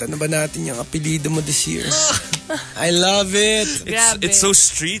 Palitan na ba natin yung apelido mo this year? I love it. Grabe. It's so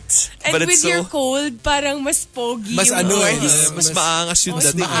street, And but with it's so... your cold, parang mas pogy Mas yung ano eh, voice. mas maangas yung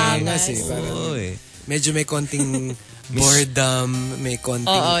Mas dating. maangas eh. Oo eh. Medyo may konting boredom, may konting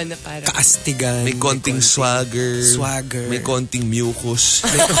Oo, na parang. kaastigan. May konting swagger. Swagger. May konting mucus.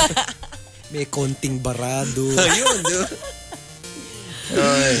 May konting barado. Ayun, diba?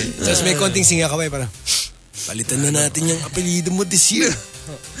 Tapos may konting singa kamay, parang, palitan na natin yung apelido mo this year.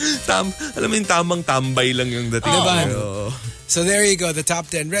 Alam mo yung tamang tambay lang yung dating. Diba? Oo. So there you go, the top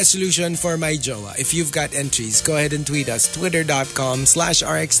 10 resolution for my jowa. If you've got entries, go ahead and tweet us,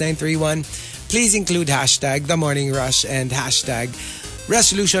 twitter.com/rx931. Please include hashtag The Morning Rush and hashtag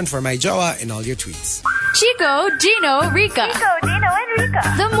resolution for my jowa in all your tweets. Chico, Gino, Rica. Chico, Gino, and Rica.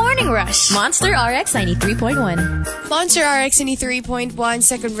 The Morning Rush. Monster RX 93.1. Monster RX 93.1,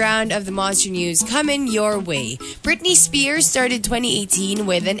 second round of the Monster News coming your way. Britney Spears started 2018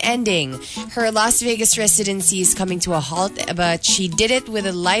 with an ending. Her Las Vegas residency is coming to a halt, but she did it with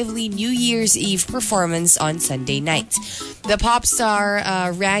a lively New Year's Eve performance on Sunday night. The pop star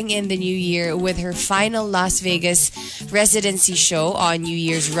rang in the new year with her final Las Vegas residency show on New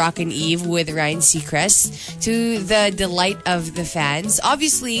Year's Rockin' Eve with Ryan Seacrest, to the delight of the fans.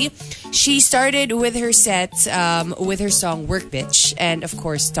 Obviously, she started with her set with her song Work Bitch and, of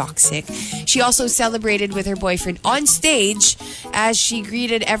course, Toxic. She also celebrated with her boyfriend on stage as she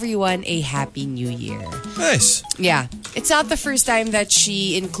greeted everyone a Happy New Year. Nice. Yeah. It's not the first time that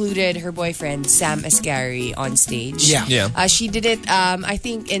she included her boyfriend, Sam Asghari, on stage. Yeah. Yeah. She did it, I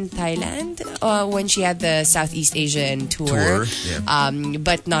think, in Thailand when she had the Southeast Asian tour. Yeah.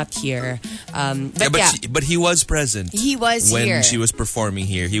 But not here. But he was present. He was when here. she was performing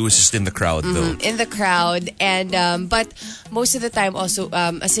here. He was just in the crowd though. In the crowd. And, but most of the time also,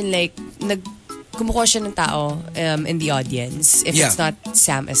 as in like, kumukuha siya ng tao in the audience if it's not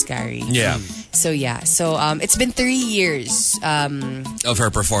Sam Asghari. Yeah. So yeah, so it's been 3 years Of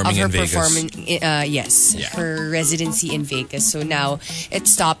her performing of her in Vegas. yes, Yeah. her residency in Vegas. So now it's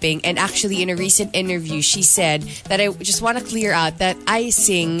stopping. And actually, in a recent interview, she said that I just want to clear out that I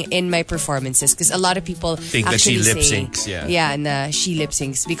sing in my performances because a lot of people Think that she actually lip say, syncs, yeah. yeah, and she lip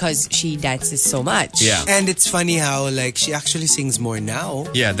syncs because she dances so much. Yeah. And it's funny how like she actually sings more now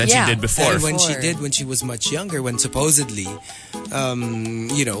Yeah, than Yeah. she did before. than when she Before. did when she was much younger, when supposedly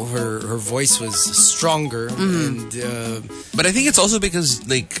her voice was stronger and But I think it's also because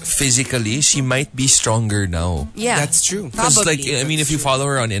like physically she might be stronger now. Yeah, That's true. 'Cause, Probably. like, I mean, if you follow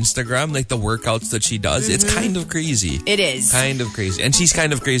her on Instagram, like the workouts that she does, it's kind of crazy. it is. Kind of crazy. And she's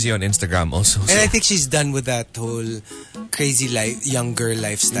kind of crazy on Instagram also. and so- I think she's done with that whole crazy young girl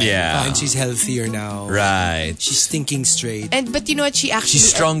lifestyle. Yeah. And she's healthier now. Right. She's thinking straight. But you know what? She actually She's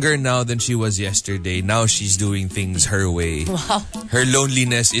stronger now than she was yesterday. Now she's doing things her way. Wow. Her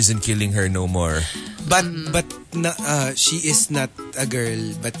loneliness isn't killing her no more. But she is not a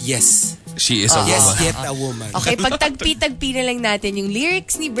girl, but yes, She is a Yes, woman. yet a woman. Okay, pag tagpi-tagpi na lang natin yung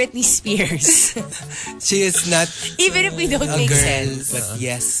lyrics ni Britney Spears. She is not Even if we don't a make girl, sense. but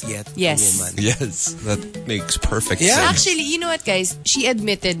yes, yet Yes. a woman. Yes, that makes perfect Yeah. sense. Actually, you know what, guys? She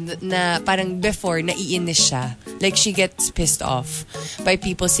admitted na parang before, naiinis siya. Like, she gets pissed off by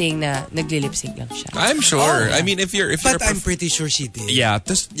people saying na nagli-lip-sync lang siya. I'm sure. Oh. I mean, if you're But I'm pretty sure she did. yeah.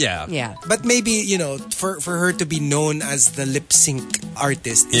 Yeah. But maybe, you know, for her to be known as the lip sync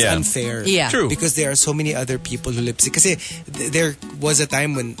artist is Yeah. unfair. Yeah. True. Because there are so many other people who lip sync. Kasi there was a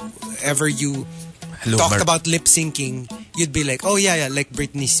time whenever you talked about lip syncing, you'd be like, oh yeah, like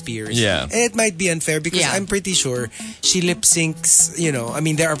Britney Spears. Yeah. And it might be unfair because Yeah. I'm pretty sure she lip syncs, you know, I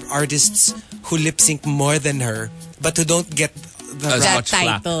mean, there are artists who lip sync more than her, but who don't get the As That much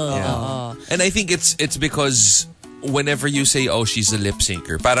flack. title. Yeah. Oo. And I think it's because whenever you say, oh, she's a lip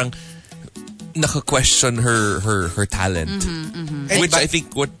syncer, parang naka-question her talent. Which I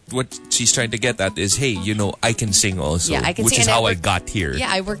think what she's trying to get at is, hey, you know, I can sing also. Yeah, I can which sing is and how I worked- got here. Yeah,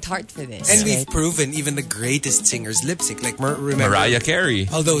 I worked hard for this. And we've right? proven even the greatest singers lip sync. Like, remember Mariah Carey.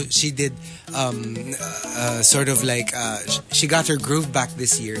 Although she did sort of like she got her groove back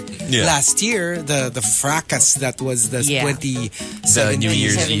this year. Yeah. Last year, the fracas that was the Yeah. 2017 New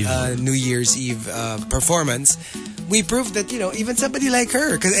Year's Eve. New Year's Eve performance. We proved that, you know, even somebody like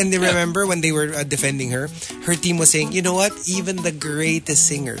her, and they remember when they were defending her team was saying, you know what, even the greatest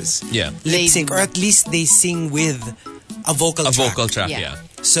singers Yeah. lip sync, do. or at least they sing with a vocal A track. vocal track, Yeah. yeah.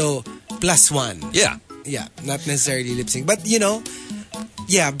 So, +1. Yeah. Yeah, not necessarily lip sync. But, you know,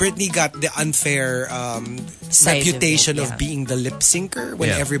 yeah, Britney got the unfair Side of it, reputation of yeah. being the lip syncer when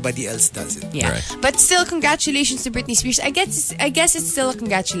Yeah. everybody else does it. Yeah, Right. but still, congratulations to Britney Spears. I guess it's still a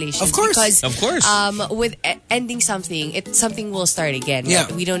congratulations. Of course. because Of course. with ending something, something will start again. Yeah.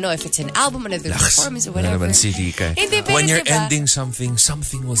 Right? We don't know if it's an album, another performance, or Wala whatever. naman si Rica. Hindi, pero When you're diba, ending something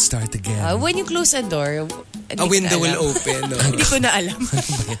will start again. when you close a door, A window will open. No? Hindi ko na alam.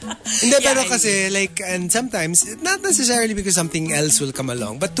 Hindi, Yeah, pero I kasi, like, and sometimes, not necessarily because something else will come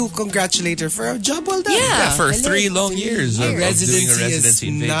along, but to congratulate her for a job well done. Yeah. Yeah, for Hello. 3 long years of doing a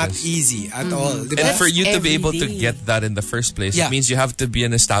residency in is not Vegas. easy at all. Diba? And for you to be every able to day. get that in the first place, Yeah. it means you have to be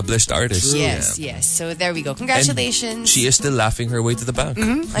an established artist. Yes, yes. So there we go. Congratulations. She is still laughing her way to the bank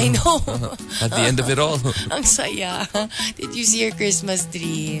I know. at the end of it all. Ang saya. Did you see your Christmas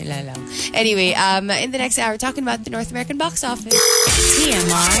tree? Wala lang. Anyway, in the next hour, talking about the North American box office.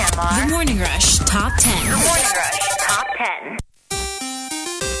 TMR. The Morning Rush Top 10. Morning Rush Top 10.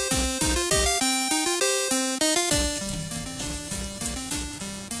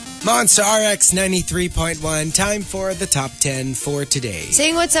 Monster RX 93.1. Time for the top 10 for today.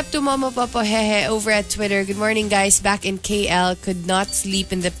 Saying what's up to Mama Papa Hehe over at Twitter. Good morning, guys. Back in KL, could not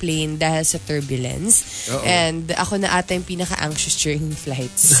sleep in the plane dahil sa turbulence. Uh-oh. And ako na ata yung pinaka-anxious during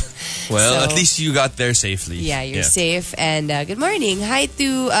flights. Well, So, at least you got there safely. yeah, you're safe. And good morning. Hi to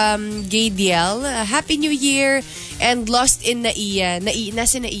Gay DL. Happy New Year. And lost in Naiya.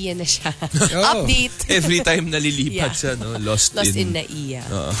 Nasa Naiya na siya. Oh. Update. Every time nalilipat Yeah. siya, no? Lost in Naiya.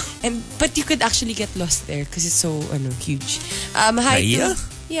 But you could actually get lost there because it's so huge. Hi Naiya? to,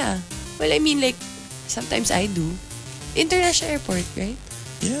 yeah. Well, I mean, like, sometimes I do. International airport, right?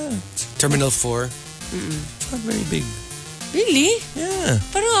 Yeah, Terminal 4. it's not very big. Really? Yeah.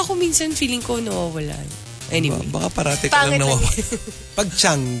 Parang ako minsan feeling ko nawawala. Anyway. Baka parate ka Pangit lang nawawa. Pag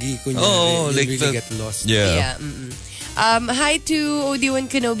Changi, kunyari, Oh, you like really the- get lost. Yeah. Hi to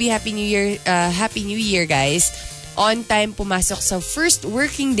Odiwan Kenobi. Happy New Year. Happy New Year, guys. On time pumasok sa first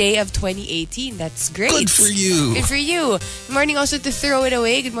working day of 2018. That's great. Good for you. Good for you. Good morning also to Throw It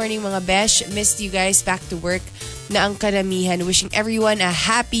Away. Good morning, mga besh. Missed you guys. Back to work na ang karamihan. Wishing everyone a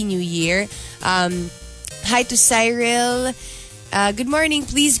happy new year. Hi to Cyril. Good morning.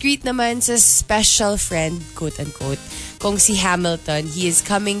 Please greet naman sa special friend, quote-unquote, kung si Hamilton. He is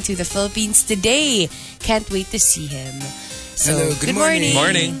coming to the Philippines today. Can't wait to see him. So, Hello, good morning.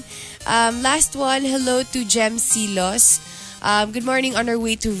 Morning. Last one, hello to Jem Silos. Good morning on our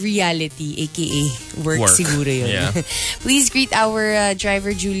way to reality, aka work siguro yun. Yeah. Please greet our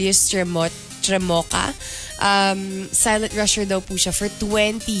driver Julius Tremoca. Silent rusher daw po siya for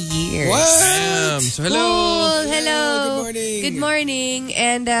 20 years. Damn. So, hello. Cool. Hello. Good morning. Good morning.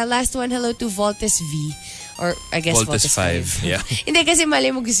 And last one, hello to Voltes V. Or I guess Voltes Voltes 5. 5. Yeah. Hindi kasi mali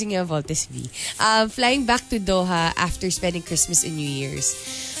mo gusto niya Voltes V. Flying back to Doha after spending Christmas and New Year's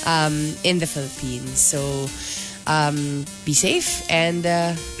in the Philippines. So, be safe and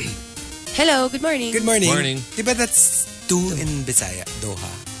hello, good morning. Good morning. Morning. Diba that's 2 in Bisaya?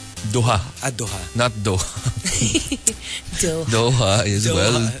 Doha. Doha. Doha. Not Doha. Doha. Doha is, Doha.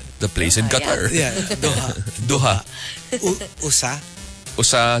 well, the place in Qatar. Yeah, Doha. Doha. Usa?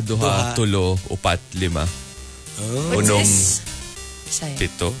 Usa, duha, tulo, upat, lima. What's Unong, this? Saya.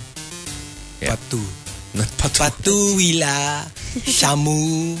 pito. Yeah. Patu. Not patu. Patuwila.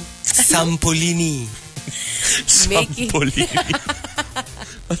 Shamu. Sampolini. Sampolini.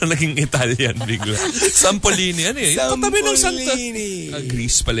 Parang naging Italian bigla. Sampolini. Ano yun? Patabi ng Santa.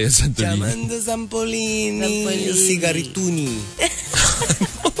 Greece pala yung Santolini. Chamando Sampolini. Sampolini. Sigarituni.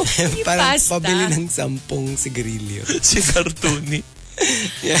 Parang pasta. pabili ng 10 sigarilyo. Sigartuni.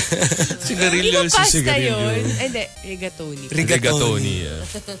 Yeah. Sigarilyo Di ba si pasta sigarilyo. yun? Hindi, rigatoni. Rigatoni. Yeah.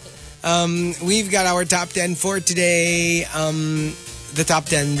 We've got our top 10 for today. The top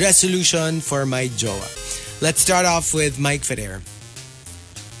 10 resolution for my jowa. Let's start off with Mike Ferrer.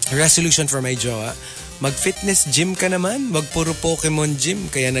 Resolution for my jowa. Mag-fitness gym ka naman. Wag puro Pokemon gym.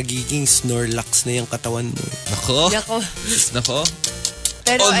 Kaya nagiging Snorlax na yung katawan mo. Nako.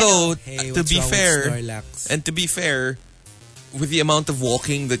 Pero Although, Hey, to what's be wrong with fair, Snorlax? and to be fair, with the amount of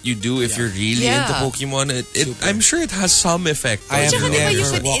walking that you do, if you're really Yeah. into Pokemon, I'm sure it has some effect. I have Tsaka diba you never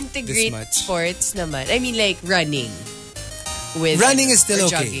should walked integrate this much. sports naman. I mean like running. Running is still or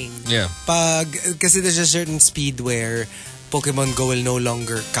okay. jogging. Yeah. Kasi there's a certain speed where Pokemon Go will no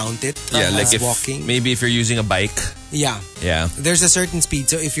longer count it Yeah, like as if walking. maybe if you're using a bike. Yeah. Yeah. There's a certain speed.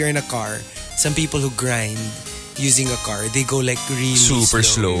 So if you're in a car, some people who grind using a car, they go like really Super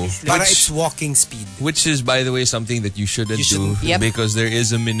slow. Para Which- it's walking speed. Which is, by the way, something that you shouldn't You do shouldn't. Yep. because there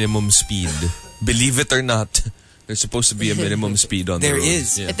is a minimum speed. Believe it or not, there's supposed to be a minimum speed on There the road.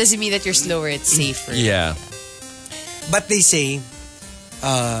 is. Yeah. It doesn't mean that you're slower, it's safer. Yeah. But they say,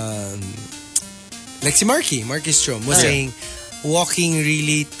 like si Marky Strom was saying, walking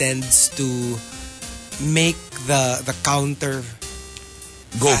really tends to make the counter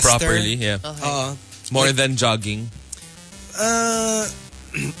Go faster. properly. Yeah. More than jogging.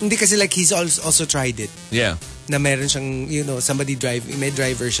 Hindi kasi like he's also tried it. Yeah. Na meron siyang, may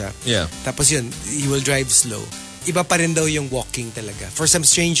driver siya. Yeah. Tapos yun, he will drive slow. Iba pa rin daw yung walking talaga. For some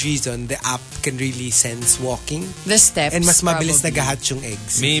strange reason, the app can really sense walking. The steps. And mas mabilis probably. nag-hatch yung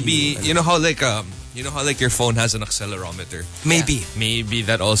eggs. Maybe you know how like your phone has an accelerometer. Maybe. Maybe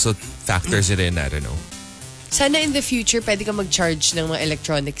that also factors it in. I don't know. Sana in the future, pwede ka mag-charge ng mga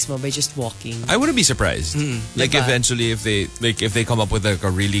electronics mo by just walking. I wouldn't be surprised. Like Diba? eventually, if they come up with like a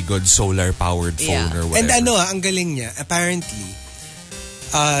really good solar powered phone Yeah. or whatever. And ang galing niya, apparently,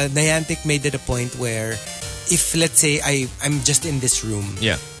 Niantic made it a point where if let's say I'm just in this room,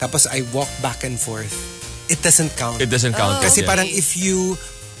 Yeah. tapos I walk back and forth, it doesn't count. It doesn't count. Kasi yeah. parang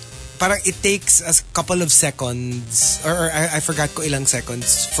parang it takes a couple of seconds, or I forgot ko ilang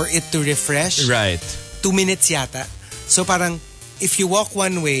seconds for it to refresh. Right. 2 minutes yata. So parang if you walk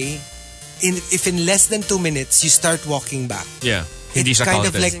one way, if in less than 2 minutes you start walking back, Yeah. it Hindi siya kind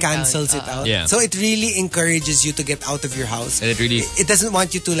of counted. like cancels it out. Yeah. So it really encourages you to get out of your house. And it really- It doesn't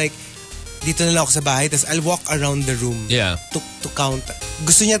want you to like, dito na lang ako sa bahay, tas I'll walk around the room Yeah. to count.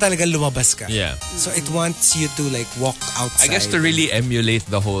 Gusto niya talaga lumabas ka. Yeah. So it wants you to like walk outside. I guess to really emulate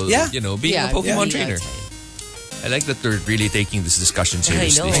the whole, Yeah. being a Pokemon being trainer. outside. I like that they're really taking this discussion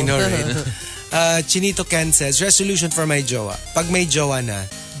seriously. I know, right? Chinito Ken says, resolution for my jowa. Pag may jowa na,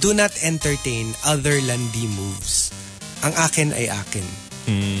 do not entertain other landi moves. Ang akin ay akin.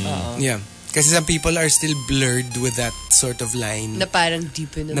 Yeah. Kasi some people are still blurred with that sort of line. Na parang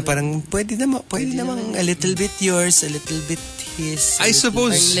deep in Na parang pwede namang a little bit yours, a little bit his. I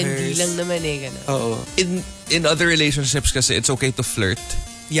suppose- Parang landi hers. lang naman gano'n. Oo. In other relationships kasi it's okay to flirt.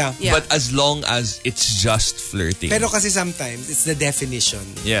 Yeah. Yeah. But as long as it's just flirting. Pero kasi sometimes, it's the definition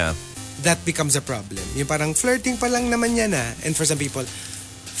yeah. that becomes a problem. Yung parang flirting pa lang naman yan And for some people,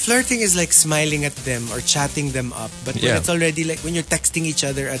 flirting is like smiling at them or chatting them up. But when Yeah. it's already like when you're texting each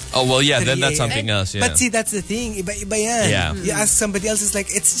other at Oh, well, yeah, then 3 that's a.m. something else, yeah. But see, that's the thing. Iba-iba yan. Yeah. You ask somebody else, it's like,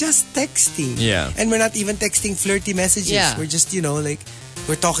 it's just texting. Yeah. And we're not even texting flirty messages. Yeah. We're just, like,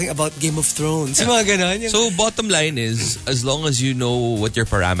 we're talking about Game of Thrones. Yung mga ganon. Yung- So bottom line is, as long as you know what your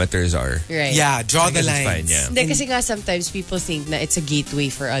parameters are, Right. yeah, draw I the guess lines. it's fine, yeah. Hindi, kasi nga sometimes people think na it's a gateway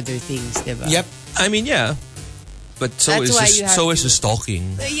for other things, diba? Yep. I mean, yeah. But so That's why is you have the to-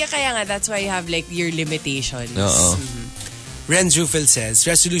 stalking. Yeah, kaya nga, that's why you have like your limitations. Oo. Renz Rufel says,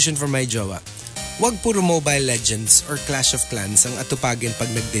 resolution for my jowa. Huwag puro Mobile Legends or Clash of Clans ang atupagin pag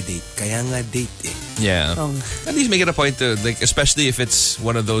nagde-date. Kaya nga date Yeah. Oh. At least make it a point to, like, especially if it's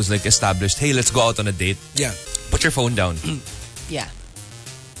one of those, like, established, hey, let's go out on a date. Yeah. Put your phone down. Yeah.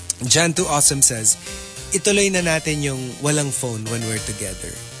 Jan2 Awesome says, ituloy na natin yung walang phone when we're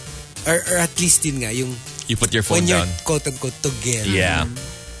together. Or at least yun nga, yung You put your phone when you're down. quote-unquote together. Yeah.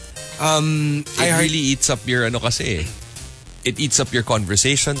 I It heard really eats up your, kasi, it eats up your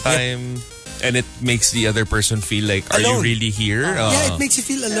conversation time. And it makes the other person feel like, are you Alone. really here? Yeah, it makes you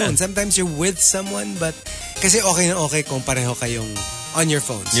feel alone. Sometimes you're with someone, but kasi okay na okay kung pareho kayong on your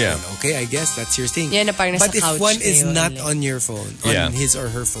phones. Yeah. Okay, I guess that's your thing. Yeah, na parang nasa but if couch one is kayo, not like- on your phone, on his or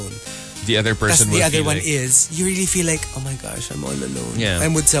her phone, the other person tas will the other feel one like, is, you really feel like, oh my gosh, I'm all alone. Yeah.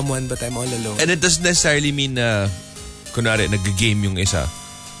 I'm with someone, but I'm all alone. and it doesn't necessarily mean na, kunwari, nag-game yung isa.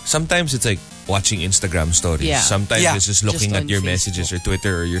 Sometimes it's like watching Instagram stories. Yeah. Sometimes Yeah. it's just looking Just at on your Facebook. messages or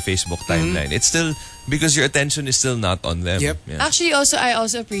Twitter or your Facebook timeline. It's still, because your attention is still not on them. Yep. Yeah. Actually, I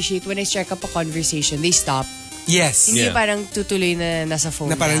also appreciate when I strike up a conversation, they stop. Yes. Hindi Yeah. parang tutuloy na nasa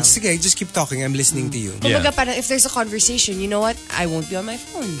phone Na parang, lang. sige, just keep talking. I'm listening to you. Yeah. Kumbaga parang if there's a conversation, you know what? I won't be on my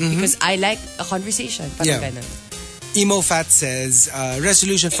phone because I like a conversation. Parang Yeah. ganun. Emo Fat says,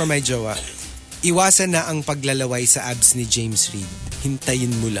 resolution for my jowa, iwasan na ang paglalaway sa abs ni James Reid. Hintayin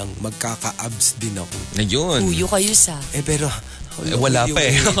mo lang, magkaka-abs din ako. Ayun. Uyo kayo sa. Pero, Wala pa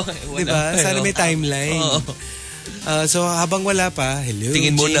eh. Diba? Sana may timeline. So, habang wala pa, hello,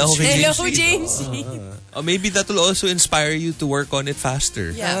 Tingin mo na ako kay Hello, James James. Maybe that will also inspire you to work on it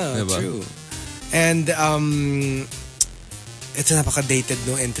faster. Yeah. Diba? True. And, ito napaka-dated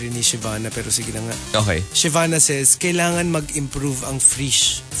no entry ni Shivana, pero sige na nga. Okay. Shivana says, kailangan mag-improve ang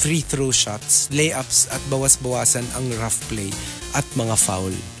free throw shots, layups at bawas-bawasan ang rough play at mga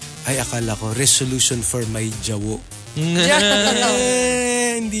foul. Ay, akala ko, resolution for my jawo.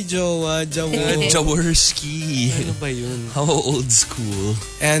 Hindi jowa, jawo. Jaworski. Ano ba yun? How old school.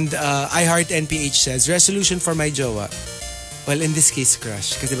 And I Heart NPH says, resolution for my jowa. Well, in this case,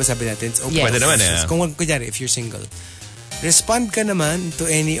 crush. Kasi diba sabi natin, it's open. Yes. Pwede naman eh. Kung kunyari, if you're single, respond ka naman to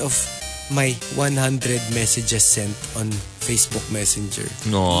any of my 100 messages sent on Facebook Messenger.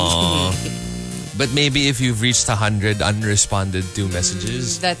 No. But maybe if you've reached 100 unresponded to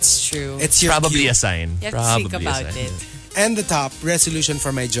messages, That's true. It's your probably cue. a sign. You have to Probably think a about sign. it. And the top resolution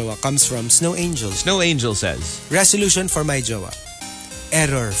for my jowa comes from Snow Angels. Snow Angel says, Resolution for my jowa.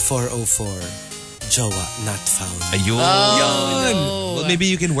 Error 404. Jowa not found. ayun. no. Well, maybe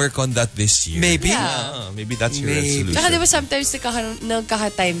you can work on that this year. Maybe. Yeah. Maybe that's your Maybe. resolution. Saka diba sometimes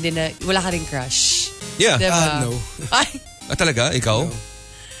nagkaka-time din na wala ka rin crush. Yeah. Diba? No. Ay, Talaga? Ikaw?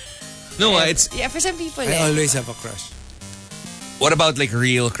 No, it's... yeah, for some people, I always have a crush. What about like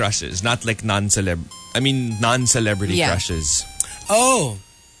real crushes? Not like non-celebrity Yeah. crushes. Oh.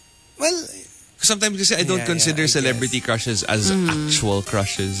 Well, Sometimes kasi I don't Yeah, consider I celebrity crushes as actual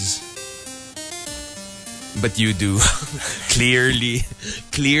crushes. But you do. Clearly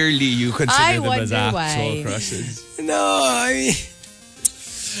you consider I them as wonder actual why. crushes. no, I mean...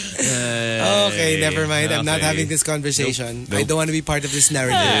 Okay, never mind. I'm not Okay. having this conversation. Nope. I don't want to be part of this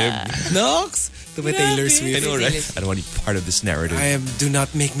narrative. Nox! To my Taylor Grabe. Swift. I know, right? I don't want to be part of this narrative. Do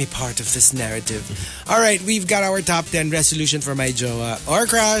not make me part of this narrative. All right, we've got our top 10 resolution for my jowa or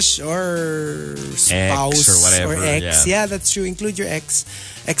crush or spouse or whatever, ex. yeah. Yeah, that's true. Include your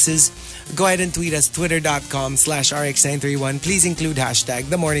exes. Go ahead and tweet us, twitter.com/rx931. Please include hashtag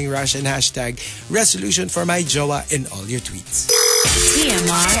The Morning Rush and hashtag resolution for my jowa in all your tweets.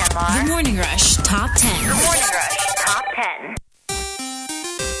 TMR. The Morning Rush Top 10. The Morning Rush Top 10.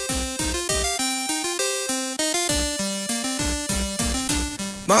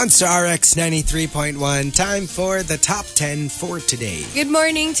 Monster RX 93.1. Time for the top 10 for today. Good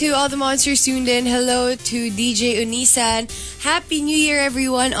morning to all the monsters tuned in. Hello to DJ Unisan. Happy New Year,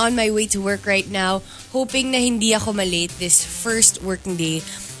 everyone. On my way to work right now. Hoping na hindi ako malate this first working day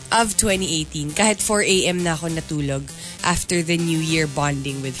of 2018. Kahit 4 a.m. na ako natulog after the New Year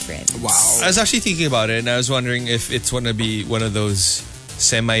bonding with friends. Wow. I was actually thinking about it and I was wondering if it's going to be one of those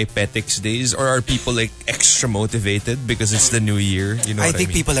semi-petics days or are people like extra motivated because it's the new year? You know I what think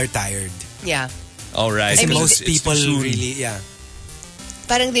I mean? people are tired. Yeah. All right. I mean, Most It's people too soon. really, yeah.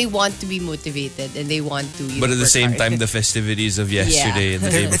 Parang they want to be motivated and they want to But at the work same hard. time, the festivities of yesterday and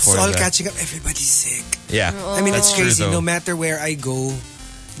the day It's before all that. catching up. Everybody's sick. Yeah. I mean, That's it's true, crazy. though. No matter where I go,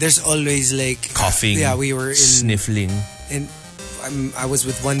 there's always like Coughing. Yeah, we were in sniffling. I was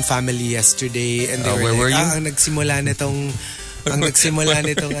with one family yesterday, and they were where like, were you? ang nagsimula nitong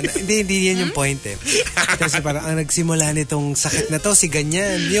hindi yan yung point eh. Kasi parang ang nagsimula nitong sakit na to si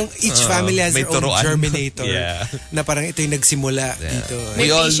ganyan. Yung each family has may their own turuan. germinator. Yeah. Na parang ito yung nagsimula dito. May We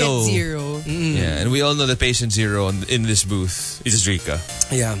all patient know. zero. Yeah, and we all know the patient zero in this booth is Rica.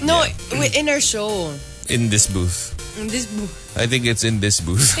 Yeah. No, in our show. In this booth. In this booth. I think it's in this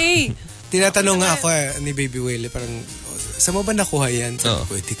booth. Hey, Tinatanong nga ako ni Baby Whale, parang, saan mo ba nakuha yan? Sabi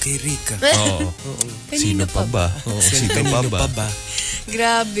ko, di kay Rica. Oh. Sino pa ba? Oh, sino pa ba?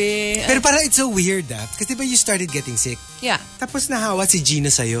 Grabe. Pero parang it's so weird kasi diba you started getting sick? Yeah. Tapos nahawa si Gino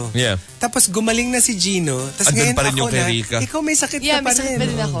sa'yo. Yeah. Tapos gumaling na si Gino. Tapos Andun ngayon pa rin ako yung kay na, Rica. ikaw may sakit Yeah, ka pa may sakit rin. pa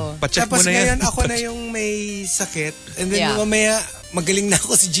din ako. Pacheck Tapos mo na yan. ngayon ako na yung may sakit. And then Yeah. mamaya magaling na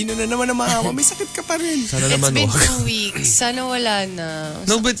ako, si Gino na naman na maawa. May sakit ka pa rin. Sana It's naman been wag. 2 weeks. Sana wala na.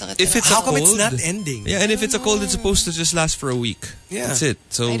 No, but Sakit if it's talaga. How come cold, it's not ending? Yeah, and if it's a cold, it's supposed to just last for a week. Yeah. That's it.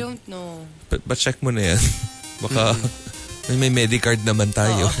 So, I don't know. but check mo na yan. Baka may Medicard naman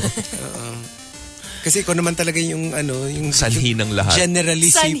tayo. Kasi ikaw naman talaga yung yung Sanhi ng lahat.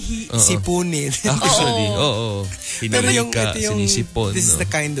 generally Sanhi. sipunin. Actually, oo. Pero yung Hinalika, ito yung sinisipon. this is no? the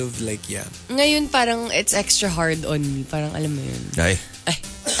kind of like Ngayon parang it's extra hard on me. Parang alam mo yun. Ay.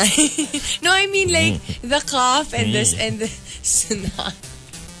 No, I mean like the cough and this and the snot.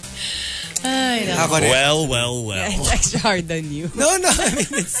 Ay, no. Ako rin. Well. Yeah, it's extra hard on you. No, I mean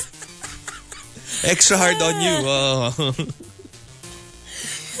it's Extra hard on you. Oh.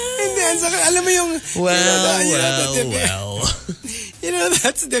 hindi, alam mo yung Well. you know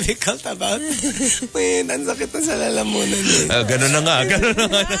that's difficult about when ang sakit na sa lalamunan Ganun na nga.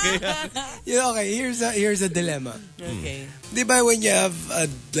 you know, okay, here's a dilemma. Okay. Di ba when you have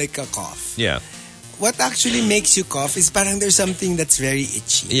like a cough, Yeah. what actually makes you cough is parang there's something that's very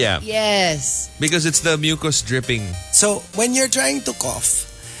itchy. Yeah. Yes. Because it's the mucus dripping. So when you're trying to cough,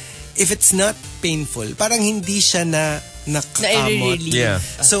 if it's not painful, parang hindi siya nakakamot. Na-relieve. Yeah.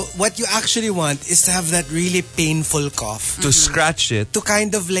 So what you actually want is to have that really painful cough To scratch it. to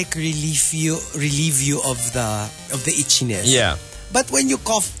kind of like relieve you of the itchiness. Yeah. But when you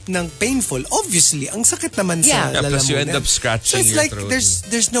cough ng painful, obviously ang sakit naman Yeah. sa Yeah, plus you lalamunan. end up scratching So it's your like throat.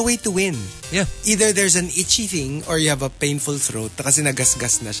 there's no way to win. Yeah. Either there's an itchy thing or you have a painful throat kasi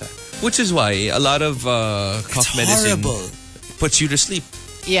nagasgas na siya. Which is why a lot of cough It's medicine horrible. puts you to sleep.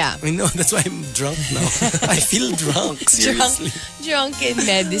 Yeah. I know, that's why I'm drunk now. I feel drunk, seriously. Drunk in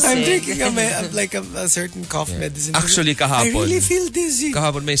medicine. I'm drinking a certain cough medicine. Actually, kahapon. I really feel dizzy.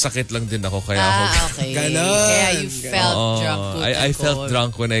 Kahapon may sakit lang din ako kaya ako. Okay. Ganon. Kaya you felt drunk. I felt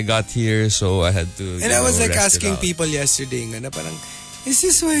drunk when I got here, so I had to. And I was like rest it asking out. people yesterday nga na parang, is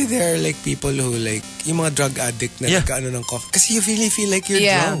this why there are like people who like, yung mga drug addict na Yeah. nagkaano ng cough? Kasi you really feel like you're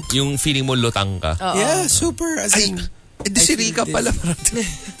Yeah. drunk. Yung feeling mo lutang ka. Yeah, super. As in, Si Rica pala.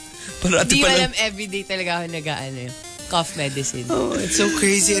 Parati Di ko pala. alam, everyday talaga ako nag-ano cough medicine. oh, it's so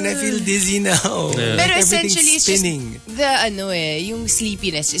crazy and I feel dizzy now. Yeah. Pero Like, essentially, it's just spinning. yung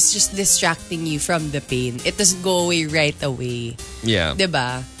sleepiness is just distracting you from the pain. It doesn't go away right away. Yeah.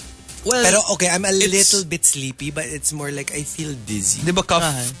 Diba? Well, Pero okay, I'm a it's- little bit sleepy but it's more like I feel dizzy. di ba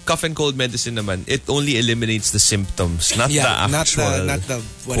cough and cold medicine naman, it only eliminates the symptoms, not Yeah, the actual not the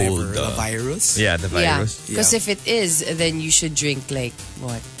whatever, cold, the virus. Yeah, the virus. Yeah. Because if it is, then you should drink like,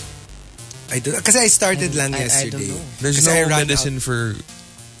 what? I don't kasi I started lang I don't yesterday. know. There's Kasi I no ran medicine for.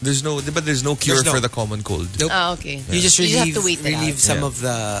 There's no cure There's no- for the common cold. Nope. Ah, okay. You just You just have relieve, to wait it relieve out. some Yeah. of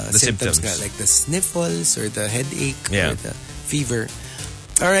the symptoms, symptoms. nga, like the sniffles or the headache Yeah. or the fever.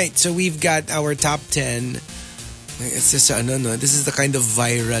 All right, so we've got our top 10. It's just this is the kind of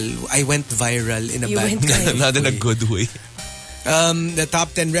viral. I went viral in a You bad went kind of Not in a way. good way. The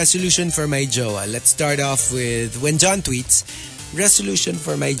top 10 resolution for my jowa. Let's start off with when John tweets, resolution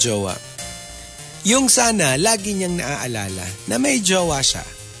for my jowa. Yung sana lagi niyang naaalala na may jowa siya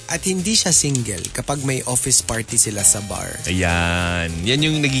at hindi siya single kapag may office party sila sa bar. Ayan. Yan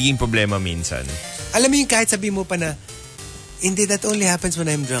yung nagiging problema minsan. Alam mo yung kahit sabi mo pa na, hindi, that only happens when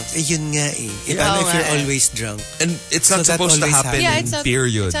I'm drunk. Eh, yun nga eh. Paano if nga you're eh. always drunk? And it's So not that supposed to always happen Yeah, in it's not,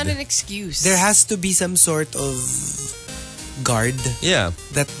 period. it's not an excuse. There has to be some sort of guard Yeah.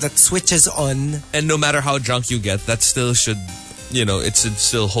 that switches on. And no matter how drunk you get, that still should, it should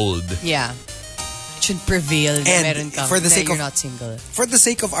still hold. Yeah. It should prevail. And Meron kang, for the na sake you're of- not single. For the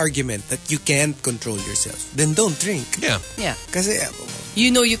sake of argument that you can't control yourself, then don't drink. Yeah. Yeah. Kasi, You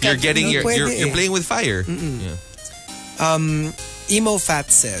know you You're can't. getting No, you're pwede eh. playing with fire. Yeah. Emo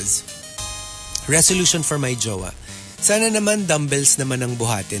Fat says, resolution for my jowa. Sana naman dumbbells naman ang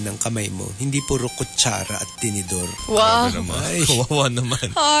buhatin ng kamay mo. Hindi puro kutsara at tinidor. Wow. Ay. Kawawa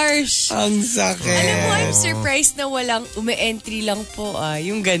naman. Harsh. Ang sakit. Alam mo, I'm surprised na walang ume-entry lang po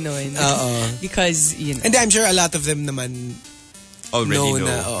yung ganun. Oo. Because, And I'm sure a lot of them naman Already know know.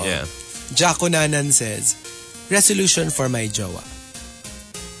 na. Oo. Yeah. Jaco Nanan says, resolution for my jowa.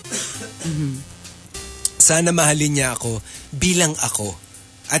 Sana mahalin niya ako bilang ako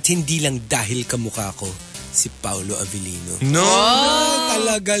at hindi lang dahil kamukha ko, si Paulo Avellino. No.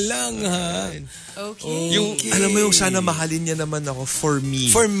 Talaga lang ha. Okay. Yung, alam mo yung sana mahalin niya naman ako for me.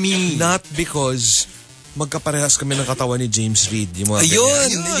 For me. Not because magkaparehas kami ng katawan ni James Reid. Yung mga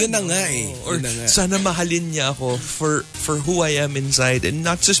Yun na nga eh. Or Yun na nga. sana mahalin niya ako for who I am inside and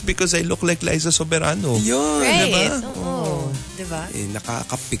not just because I look like Liza Soberano. Yun, Right. diba? Oo. Diba?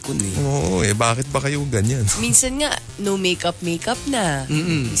 Nakakapikon eh. Oo, bakit ba kayo ganyan? Minsan nga, no makeup na.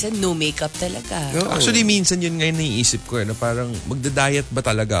 Minsan no makeup talaga. Oo. Actually, minsan yun nga yung naiisip ko na parang magda-diet ba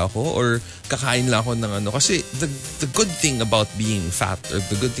talaga ako or kakain lang ako ng ano. Kasi the good thing about being fat or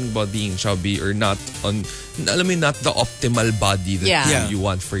the good thing about being chubby or not not the optimal body that you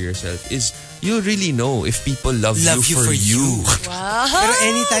want for yourself is you really know if people love you for you. Wow. Pero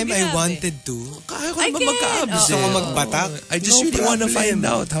anytime I wanted to, Kaya ko naman magka-abs. gusto ko magbatak. I just really want to find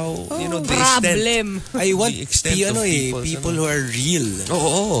out how, the Problem. I want the extent of people who are real.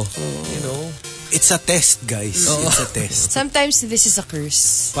 Oo. It's a test, guys. It's a test. Sometimes this is a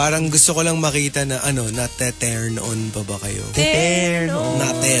curse. Parang gusto ko lang makita na nate-turn on pa ba kayo? Turn on.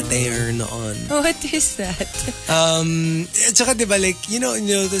 Nate-turn on. What is that? Tsaka diba like, you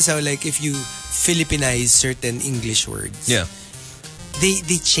notice how like if you Philippinize certain English words,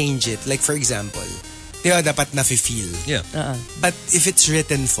 they change it. Like for example, diba dapat nafe-feel. Yeah. But if it's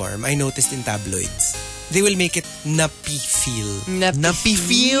written form, I noticed in tabloids, they will make it napi-feel.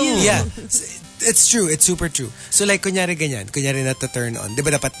 Napi-feel. Yeah. It's true. It's super true. So like, kunyari ganyan. Kunyari na to turn on. Di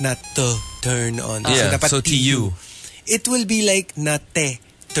ba dapat na to turn on? Yeah, dapat so TU. It will be like na te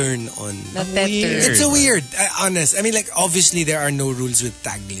turn on. Weird. It's so weird. Honest. I mean like, obviously there are no rules with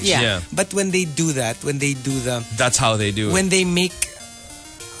Taglish. Yeah. But when they do that, when they do the... That's how they do it. When they make...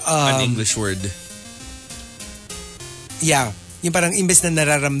 an English word. Yeah. Yung parang imbes na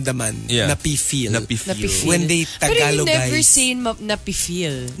nararamdaman, napi-feel. Napi-feel. When they Tagalog Pero you never say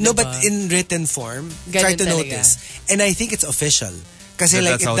napi-feel. No, diba? but in written form, Ganun try to talaga. notice. And I think it's official. Kasi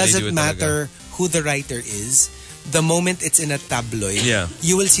like, it doesn't matter who the writer is. The moment it's in a tabloid,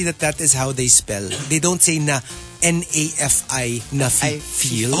 you will see that is how they spell. They don't say na N-A-F-I,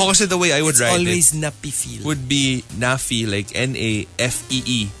 nafi-feel. Oh, kasi the way I would write always it napi-feel. would be nafi, like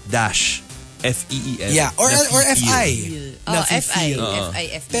N-A-F-E-E dash F-E-E-L. Yeah, or F-I. F-I. Nafi-feel.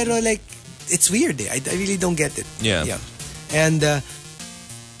 F-I. Pero like, it's weird eh. I really don't get it. Yeah. And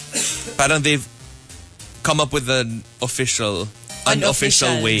parang they've come up with an unofficial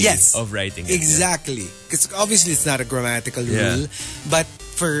way of writing it. Exactly. Because obviously it's not a grammatical rule. But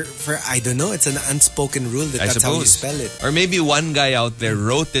for I don't know, it's an unspoken rule that's how you spell it. Or maybe one guy out there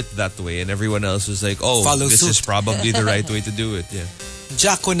wrote it that way and everyone else was like, oh, Follow this suit. is probably the right way to do it. Yeah.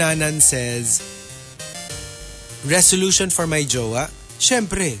 Jaco Nanan says, resolution for my jowa,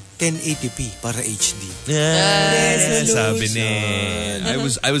 syempre, 1080p para HD. Yeah, sabi ni.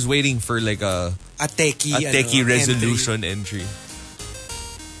 I was waiting for like a techie resolution entry.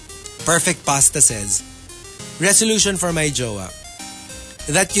 Perfect Pasta says, resolution for my jowa,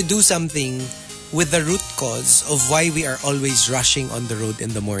 that you do something with the root cause of why we are always rushing on the road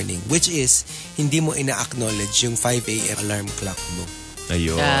in the morning, which is, hindi mo ina-acknowledge yung 5 a.m. alarm clock mo.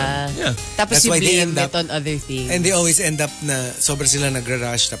 Ayun. Yeah. Tapos That's you why they blame end it on other things. And they always end up na sobra sila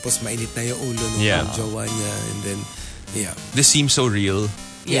nagra-rush tapos mainit na yung ulo ng jowa niya. And then, This seems so real.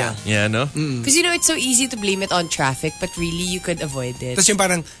 Yeah. Yeah, no? Because it's so easy to blame it on traffic, but really you could avoid it. Tapos yung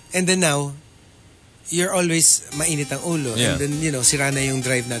parang, and then now, you're always mainit ang ulo. Yeah. And then, sira na yung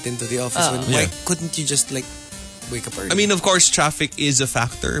drive natin to the office. Why couldn't you just like wake up early? I mean, of course, traffic is a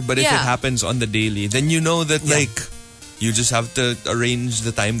factor, but if it happens on the daily, then you know that like, you just have to arrange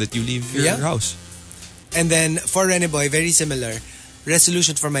the time that you leave your house. And then, for Rene Boy, very similar.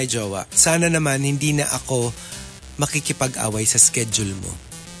 Resolution for my jowa. Sana naman, hindi na ako makikipag-away sa schedule mo.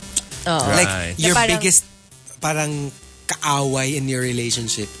 Like, your biggest parang kaaway in your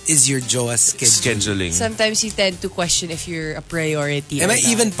relationship is your jowa's scheduling. Sometimes you tend to question if you're a priority. Am I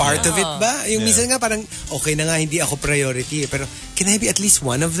even part of it ba? Yung minsan nga parang, okay na nga hindi ako priority. Pero, can I be at least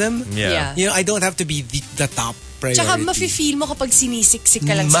one of them? Yeah. I don't have to be the top priority. Tsaka mafe-feel mo kapag sinisiksik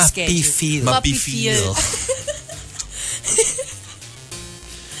ka lang sa schedule. Mapi-feel.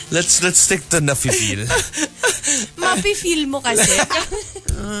 Let's stick to nafi-feel. Mapi-feel mo kasi.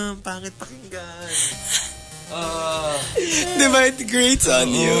 Pangit pakinggan. Diba, it grates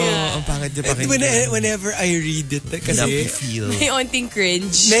on you. Ang pangit niya pakinggan. Whenever I read it, kasi napi-feel. May onting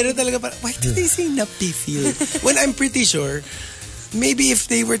cringe. Meron talaga parang, why do they say napi-feel? When I'm pretty sure, maybe if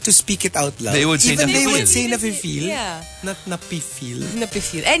they were to speak it out loud, they would say even napi-feel. they would say napi-feel. Yeah. Not napi-feel.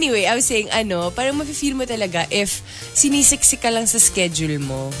 Napi-feel. Anyway, I was saying, parang mafe-feel mo talaga if sinisiksik ka lang sa schedule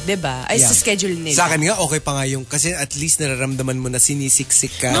mo. Diba? Ay, sa schedule nila. Sa akin nga, okay pa nga yung, kasi at least nararamdaman mo na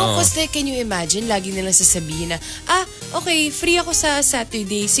sinisiksik ka. No, kasi can you imagine, lagi nilang sasabihin na, okay, free ako sa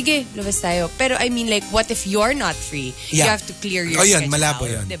Saturday. Sige, labas tayo. Pero I mean like, what if you're not free? You have to clear your schedule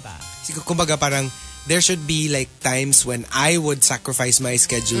malabo out. yun. Diba? Siguro, kumbaga parang, there should be like times when I would sacrifice my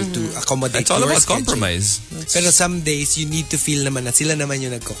schedule to accommodate It's all your about schedule. compromise. Pero some days, you need to feel naman na sila naman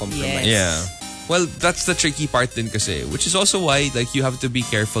yung nagko-compromise. Yeah. Well, that's the tricky part din kasi, which is also why like you have to be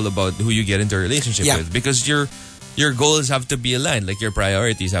careful about who you get into a relationship with, because your goals have to be aligned, like your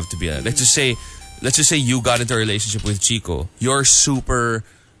priorities have to be aligned. Let's just say you got into a relationship with Chico. You're super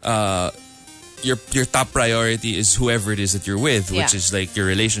your top priority is whoever it is that you're with, which is like your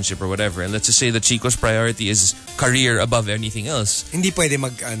relationship or whatever. And let's just say that Chico's priority is career above anything else. Hindi pwede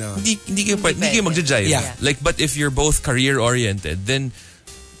Hindi kayo magja-jive. Yeah. Like, but if you're both career oriented, then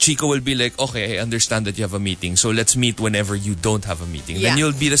Chico will be like, okay, I understand that you have a meeting, so let's meet whenever you don't have a meeting. Then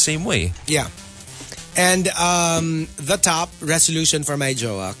you'll be the same way. Yeah. And the top resolution for my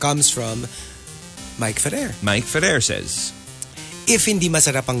jowa comes from Mike Ferrer. Mike Ferrer says, if hindi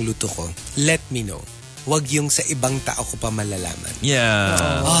masarap ang luto ko, let me know. Wag yung sa ibang tao ko pa malalaman.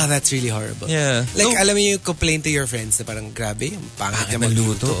 Yeah. Oh, that's really horrible. Yeah. Like, alam mo yung complain to your friends na parang, grabe, yung pangit niya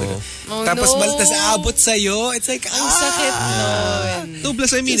magluto. Oh, Tapos no. tas aabot sa'yo. It's like, Ang sakit nun. No,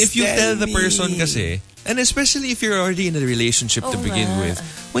 plus I mean, Just if you tell the me. person kasi, and especially if you're already in a relationship to begin with,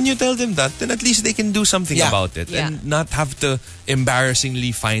 when you tell them that, then at least they can do something about it and not have to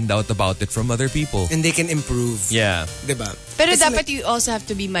embarrassingly find out about it from other people. And they can improve. Yeah. Diba? Pero Kasi dapat you also have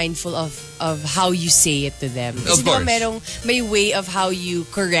to be mindful of how you say it to them. Kasi Of course. diba may way of how you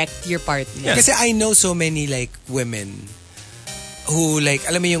correct your partner. Yeah. Kasi I know so many like women who like,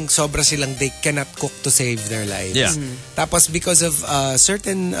 alam mo yung sobra silang they cannot cook to save their lives. Yeah. Tapos because of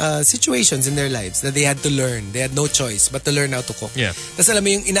certain situations in their lives that they had to learn. They had no choice but to learn how to cook. Yeah. Tapos alam mo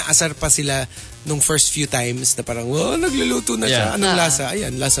yung inaasar pa sila nung first few times na parang, oh, nagluluto na siya. Yeah. Anong lasa?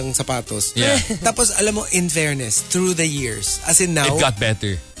 Ayan, lasang sapatos. Yeah. Tapos alam mo, in fairness, through the years, as in now, It got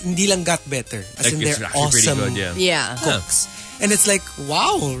better. hindi lang got better. As Like, in it's they're actually pretty awesome good, Yeah. cooks. And it's like,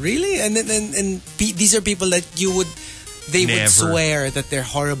 wow, really? And these are people that they would Never. swear that they're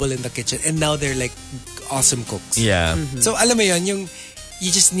horrible in the kitchen, and now they're like awesome cooks. Yeah. So alam mo yun, you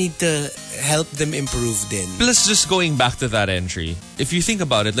just need to help them improve din. Plus, just going back to that entry, if you think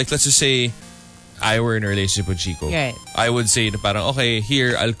about it, like let's just say I were in a relationship with Chico. Right. I would say na parang, okay,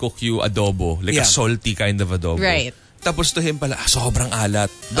 here, I'll cook you adobo. Like a salty kind of adobo. Right. Tapos to him pala, sobrang alat.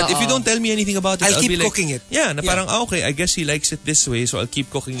 But if you don't tell me anything about it, I'll keep be like, cooking it. Yeah, na parang, okay, I guess he likes it this way, so I'll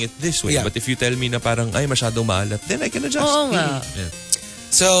keep cooking it this way. Yeah. But if you tell me na parang, ay, masyadong maalat, then I can adjust. Oo nga. Yeah.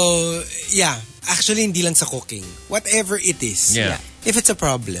 So, yeah. Actually, hindi lang sa cooking. Whatever it is. Yeah. If it's a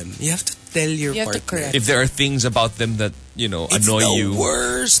problem, you have to tell your You have to partner. correct. If there are things about them that, It's annoy the you.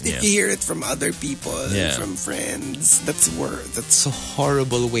 worst Yeah. if you hear it from other people, Yeah. from friends. That's a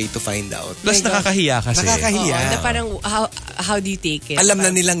horrible way to find out. Plus, nakakahiya kasi. Nakakahiya. Na parang, how do you take it? Alam na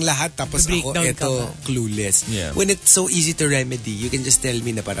nilang lahat, tapos ako, Breakdown ka eto, ba? clueless. Yeah. When it's so easy to remedy, you can just tell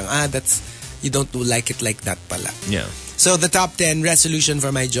me na parang, you don't like it like that pala. Yeah. So the top 10 resolution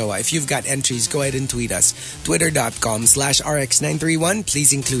for my jowa. If you've got entries, go ahead and tweet us. Twitter.com/RX931.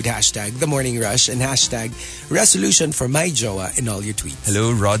 Please include hashtag The Morning Rush and hashtag resolution for my jowa in all your tweets.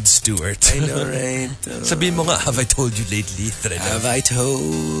 Hello, Rod Stewart. I know, right? Sabihin mo nga, have I told you lately that I love Have I told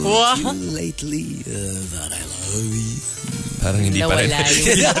What? you lately that I love you? Parang hindi pa rin. Nawala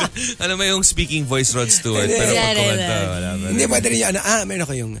yun. Ano mo yung speaking voice, Rod Stewart? Pero pag kumanta, wala pa rin. Hindi, pwede rin yung meron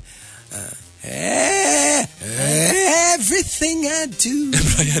ako yung everything I do,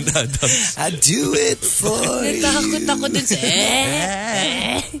 Brian Adams. I do it for you. Natakot ako dun sa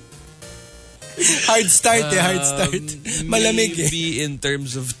Hard start hard start. Malamig Maybe in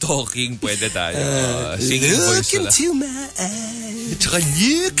terms of talking, pwede tayo. Singing Look voice wala. into my eyes. Tsaka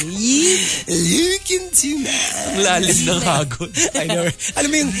Look into my eyes. Ang lalim ng hagod. I know. Alam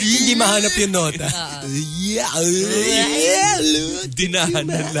mo yung hindi mahanap yung nota. Yeah, look.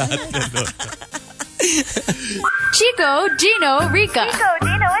 Dinahanan lahat ng nota. Chico, Gino, Rica.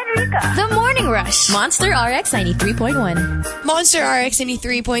 Gino and Rica. The Morning Rush. Monster RX 93.1. Monster RX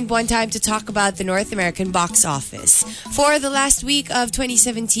 93.1, time to talk about the North American box office. For the last week of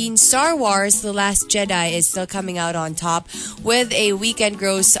 2017, Star Wars The Last Jedi is still coming out on top with a weekend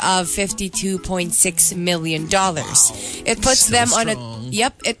gross of $52.6 million. It puts them on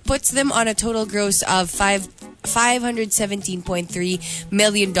it puts them on a total gross of $517.3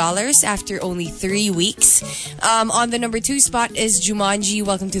 million after only 3 weeks. On the number 2 spot is Jumanji,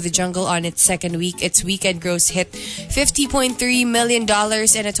 Welcome to the Jungle on its second week. Its weekend gross hit $50.3 million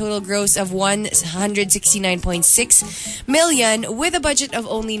and a total gross of $169.6 million with a budget of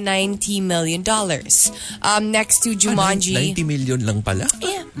only $90 million. Next to Jumanji... 90 million lang pala?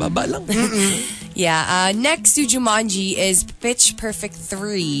 Yeah. Baba lang. Yeah, next to Jumanji is Pitch Perfect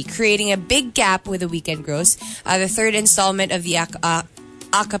 3, creating a big gap with a weekend gross. The third installment of the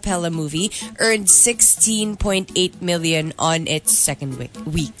a cappella movie, earned 16.8 million on its second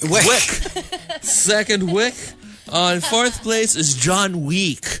week. Second week. On fourth place is John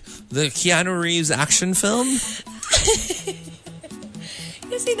Wick, the Keanu Reeves action film.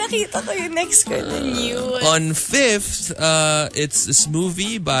 Kasi nakita ko yung next ko na news. On fifth, it's this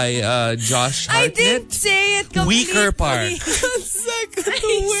movie by Josh I Hartnett. didn't say it completely. Weaker Part. Second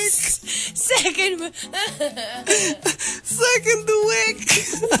week. Second week.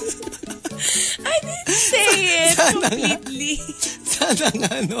 I didn't say it completely. Sana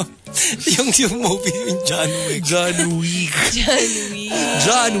nga, yung movie yung John Wick. John Wick.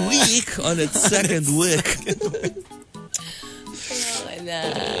 John Wick on its second week.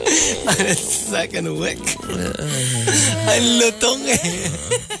 On its second week. Ang lutong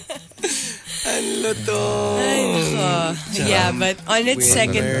Ang lutong. Yeah, but on its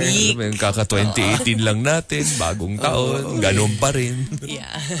second week. Kaka 2018 lang natin, bagong taon, ganun pa rin. Yeah.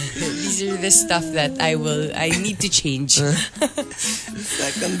 These are the stuff that I need to change.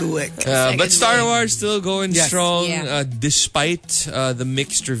 Second week. But Star Wars still going strong despite the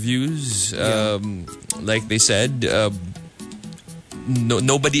mixed reviews. Like they said,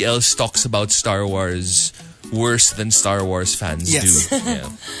 nobody else talks about Star Wars worse than Star Wars fans do. Yeah.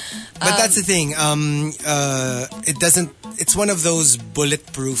 But that's the thing. It doesn't. It's one of those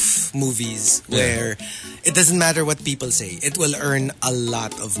bulletproof movies where it doesn't matter what people say. It will earn a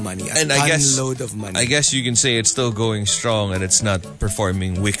lot of money. Load of money. I guess you can say it's still going strong and it's not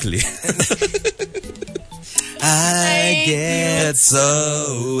performing weekly. I get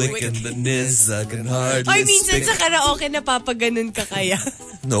so weak in the knees I can hardly Ay, minsan speak. sa karaoke napapaganon ka kaya.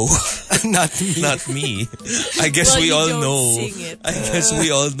 No. Not me. Not me. I guess Well, we you all don't know. sing it. I guess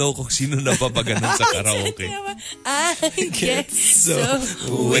we all know kung sino napapaganon sa karaoke. I get so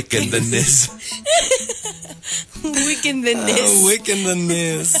Wick in the knees. weak in the knees. Wick in the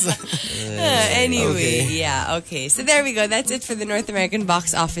knees. Anyway, okay. So there we go. That's it for the North American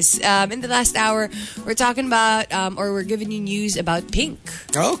box office. In the last hour, we're talking about, or we're giving you news about Pink.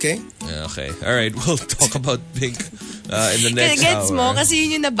 Oh, okay. Okay. All right. We'll talk about Pink in the next Gets hour. mo? Kasi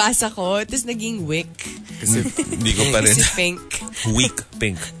yun yung nabasa ko. Tapos naging wick. Kasi hindi ko pa rin. Kasi Pink. Weak.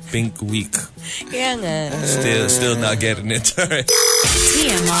 Pink. Pink weak. Kaya nga. Still not getting it. All right.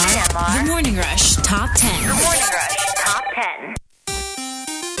 TMR. The Morning Rush Top 10. The Morning Rush Top 10.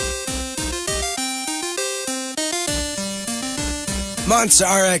 Monster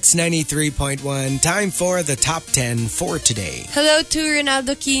RX 93.1. Time for the top 10 for today. Hello to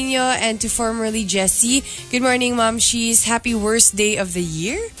Ronaldo Quino and to formerly Jessie. Good morning, Mom. She's happy worst day of the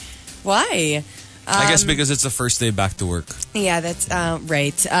year? Why? I guess because it's the first day back to work. Yeah, that's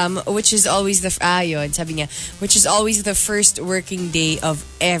right. Which is always yun, sabi niya, which is always the first working day of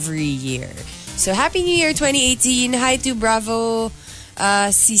every year. So Happy New Year 2018. Hi to Bravo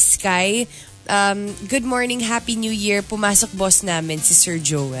si Sky. Good morning, Happy New Year. Pumasok boss namin si Sir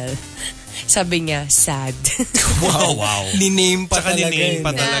Joel. Sabi niya, sad. Wow. Ni-name pa Tsaka talaga. ni-name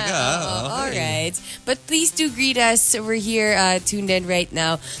pa talaga. Alright. But please do greet us. We're here tuned in right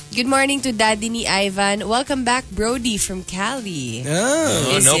now. Good morning to Daddy ni Ivan. Welcome back, Brody from Cali.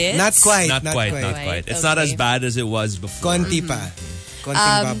 Oh, Is nope. it? not quite. Not quite. It's not as bad as it was before. Konti pa.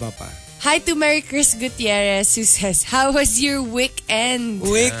 Konting baba pa. Hi to Mary Chris Gutierrez who says, how was your weekend?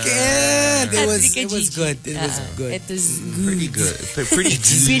 Weekend! It was Rika good. Gigi. It was good. It was Pretty good. Pretty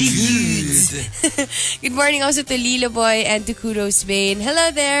good. Good morning also to Lilo Boy and to Kudos Bain. Hello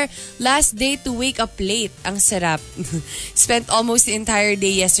there. Last day to wake up late. Ang sarap. Spent almost the entire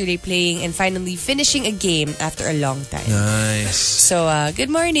day yesterday playing and finally finishing a game after a long time. Nice. So, good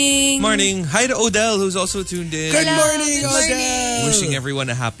morning. Morning. Hi to Odell, who's also tuned in. Good Hello, morning, good Odell! Wishing everyone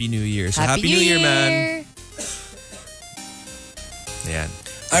a Happy New Year. So Happy New Year, man. Yeah.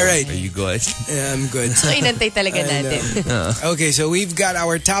 All right. Are you good? Yeah, I'm good. So, inantay talaga natin. Okay, so we've got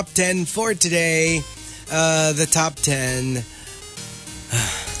our top 10 for today. The top 10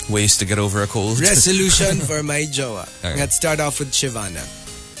 Ways to get over a cold. resolution for my jowa. Alright. Let's start off with Shivana.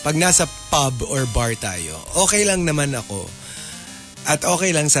 Pag nasa pub or bar tayo, okay lang naman ako. At okay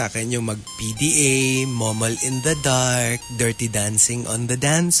lang sa akin yung mag-PDA, momol in the dark, dirty dancing on the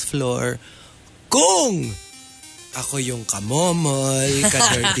dance floor. Kung ako yung kamomol,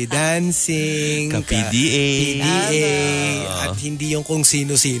 ka-dirty dancing, Ka-PDA. at hindi yung kung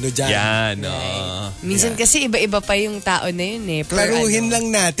sino-sino dyan. Yan. Minsan kasi iba-iba pa yung tao na yun eh. Klaruhin lang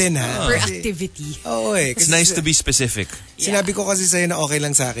natin, ha? Per Kasi- activity. Oo eh. It's Kasi nice to be specific. Sinabi ko kasi sa'yo na okay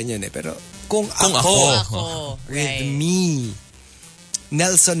lang sa akin yun eh. Pero kung Kung ako, Ako. with Right. me,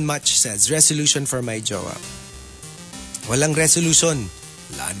 Nelson Much says, resolution for my jowa. Walang resolution.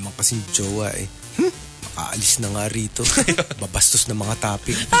 Wala naman kasing jowa eh. aalis na nga rito. Babastos na mga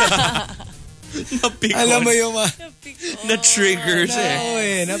topic. Napikon. Alam mo yung Na-trigger siya. Oo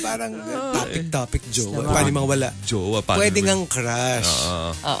na parang topic jowa. Paano mga wala? Jowa, paano? Pwede ngang crush.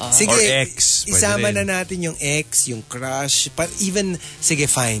 Sige, Or ex. isama na natin yung ex, yung crush. Even,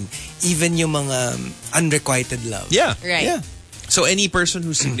 sige fine. Even yung mga unrequited love. Yeah. Right. Yeah. So any person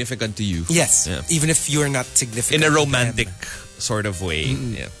who's significant to you. Yes. Yeah. Even if you're not significant. In a to romantic them. sort of way.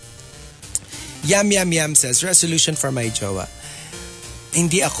 Yeah. Yam says, resolution for my jowa.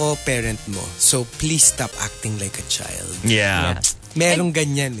 Hindi ako parent mo, so please stop acting like a child. Yeah. Merong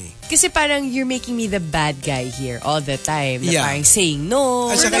ganyan eh. Kasi parang you're making me the bad guy here all the time. Na Yeah. parang saying no.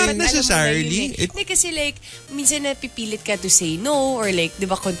 At saka Dapat not alam mo necessarily. na yun eh. Hindi kasi like, minsan napipilit ka to say no or like,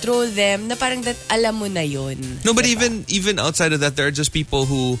 di ba, control them na parang that alam mo na yun. No, but diba? even outside of that, there are just people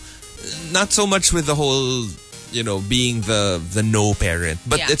who, not so much with the whole, being the no parent,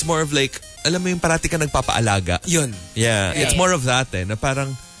 but Yeah. it's more of like, alam mo yung parati ka nagpapaalaga. Yun. Yeah, Right. it's more of that na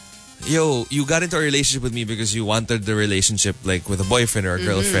parang, you got into a relationship with me because you wanted the relationship like with a boyfriend or a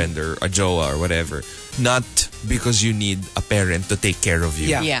girlfriend or a jowa or whatever. Not because you need a parent to take care of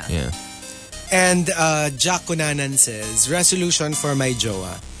you. Yeah. Yeah. And Jack Kunanan says, resolution for my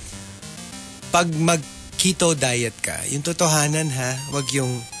jowa. Pag mag-keto diet ka, yung totohanan ha, wag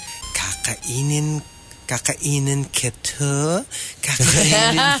yung kakainin keto,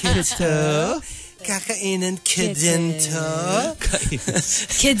 kakainin kedento.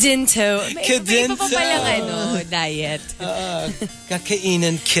 Kedinto. May iba pa palang diet.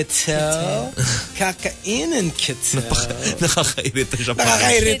 Kakainin keto. Kakainin keto. Nakakairita siya pa.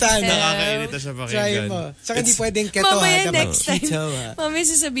 Nakakairita siya pa. Try mo. Saka hindi pwedeng keto Mamaya ha. next time, Keto ha. mamaya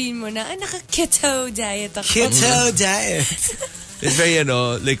sasabihin mo na, naka-keto diet ako. Keto diet. It's very,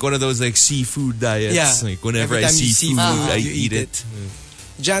 like one of those like seafood diets. Yeah. Like whenever Every I time you see see food, food, I you eat eat it.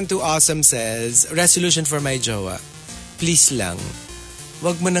 Jan Too Awesome says, resolution for my jowa. Please lang,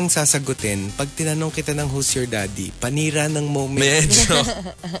 wag mo nang sasagutin pag tinanong kita ng who's your daddy. Panira ng moment. Medyo.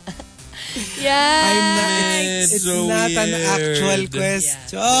 Yeah. It's so not an weird. actual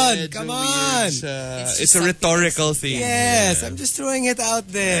question. Come on. It's a rhetorical thing. Yes, I'm just throwing it out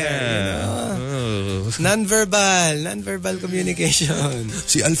there. Non-verbal communication.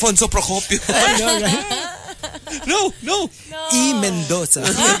 Si Alfonso Procopio. I know, right? No. E. Mendoza.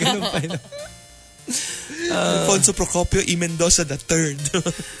 Ganun pa yun. Alfonso Procopio E. Mendoza the third.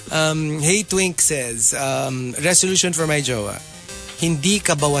 Hey Twink says, resolution for my jowa. Hindi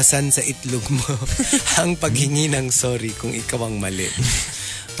ka bawasan sa itlog mo ang paghingi ng sorry kung ikaw ang mali.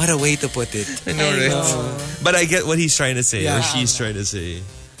 What a way to put it. I know, right? But I get what he's trying to say, or Yeah. she's trying to say.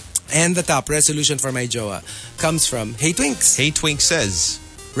 And the top resolution for my jowa comes from Hey Twinks. Hey Twink says,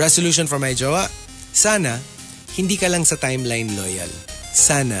 Resolution for my jowa, sana hindi ka lang sa timeline loyal.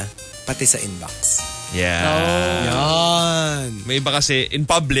 Sana pati sa inbox. yeah. Yan. May iba kasi in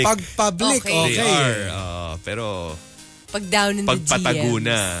public, Pag public, Okay. they okay. are. Pero Pag down in the pag patago DMs.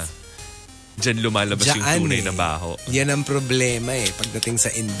 na, dyan lumalabas yung Dyan tunay eh. na baho. Yan ang problema pagdating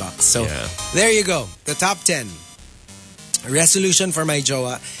sa inbox. So, Yeah. there you go. The top 10. Resolution for my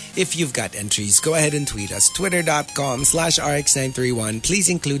jowa. If you've got entries, go ahead and tweet us. Twitter.com/RX931. Please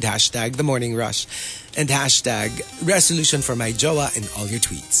include hashtag The Morning Rush and hashtag resolution for my jowa in all your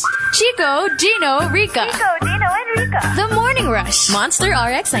tweets. Chico, Gino, Rica. The Morning Rush. Monster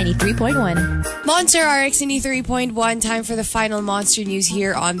RX 93.1. Monster RX 93.1, time for the final monster news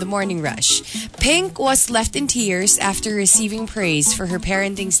here on The Morning Rush. Pink was left in tears after receiving praise for her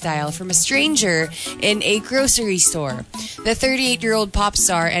parenting style from a stranger in a grocery store. The 38-year-old pop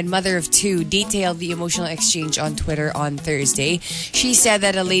star and mother of two detailed the emotional exchange on Twitter on Thursday. She said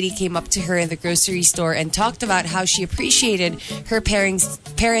that a lady came up to her in the grocery store and talked about how she appreciated her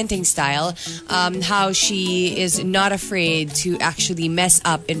parenting style, how she is not afraid to actually mess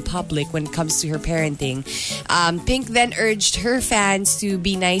up in public when it comes to her parenting. Pink then urged her fans to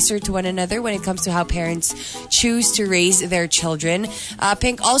be nicer to one another when it comes to how parents choose to raise their children.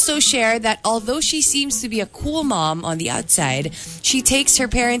 Pink also shared that although she seems to be a cool mom on the outside, she takes her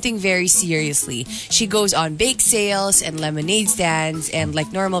parenting very seriously. She goes on bake sales and lemonade stands and,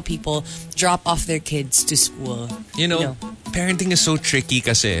 like normal people, drop off their kids to school. You know, parenting is so tricky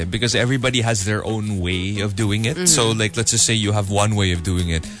kasi because everybody has their own way of doing it. So like, let's just say you have one way of doing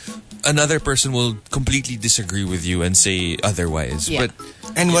it. Another person will completely disagree with you and say otherwise. Yeah. But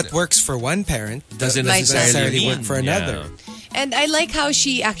And what works for one parent doesn't Might necessarily work for another. And I like how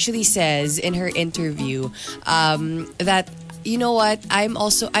she actually says in her interview that you know what? I'm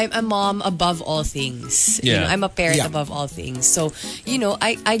a mom above all things. Yeah. You know, I'm a parent above all things. So, you know,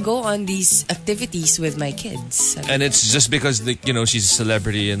 I go on these activities with my kids. And it's just because she's a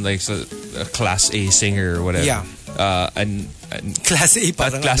celebrity and like a class A singer or whatever. Yeah. And Class A,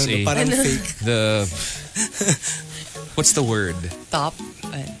 parang, Class A. parang fake. What's the word? Top.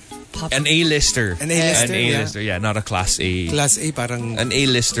 An A-lister. An A-lister, An A-lister, yeah. Not a Class A. Class A, parang An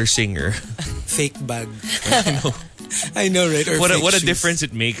A-lister singer. fake bag. I know, right? Or What a shoes. difference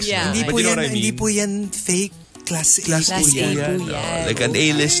it makes. Yeah. No? Hindi But po you know yan, what I mean? hindi po yan fake. Class A. Class A po yan. No, like an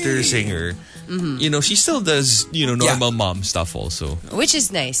A-lister singer. You know, she still does, normal mom stuff also. Which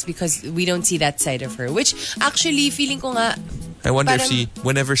is nice because we don't see that side of her. Which actually, feeling ko nga, I wonder parang, if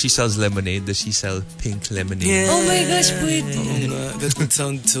whenever she sells lemonade, does she sell pink lemonade? Yeah. oh my gosh, pwede. That would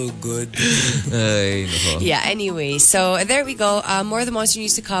sound so good. Ay, nako. Yeah, anyway. So, there we go. More of the Monster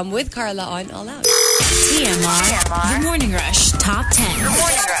News to come with Carla on All Out. TMR. The Morning Rush Top 10. The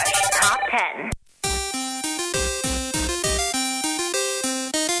Morning Rush Top 10.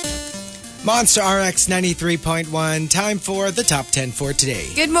 Monster RX 93.1. Time for the top 10 for today.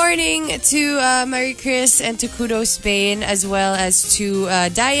 Good morning to Mary Chris and to Kudos Spain, as well as to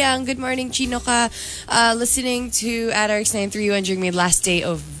Dayang. Good morning, Chino ka. Listening to at RX 931 during my last day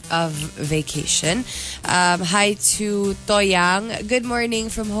of vacation. Hi to Toyang. Good morning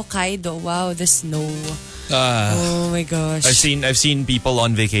from Hokkaido. Wow, the snow. Oh my gosh. I've seen people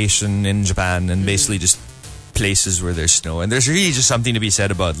on vacation in Japan and basically just places where there's snow, and there's really just something to be said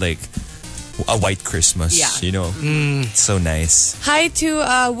about like a white Christmas. Yeah. You know, it's so nice. Hi to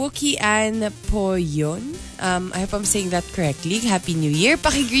Wookie Ann Poyon. I hope I'm saying that correctly. Happy New Year.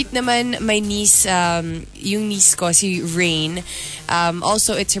 Pakigreet naman my niece, yung niece ko, si Rain.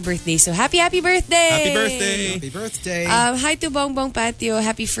 Also, it's her birthday. So, happy birthday! Happy birthday! Happy birthday. Hi to Bongbong Patio.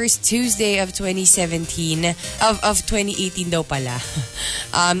 Happy first Tuesday of 2017. Of 2018 daw pala.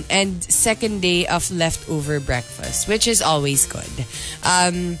 And second day of leftover breakfast, which is always good.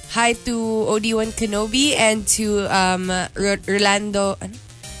 Hi to OD1 Kenobi and to Ronaldo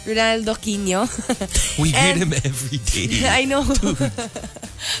Quino. We greet him every day. I know. We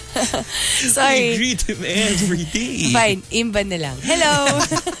Sorry. greet him every day. Fine. Imba na lang. Hello.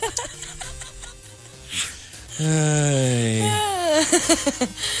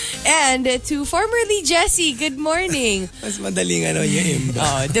 And to formerly Jessie, good morning. Mas madaling yung imba.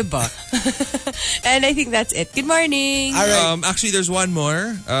 Oh, diba? And I think that's it. Good morning. All right. Actually, there's one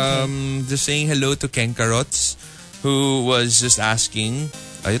more. Just saying hello to Ken Carots, who was just asking,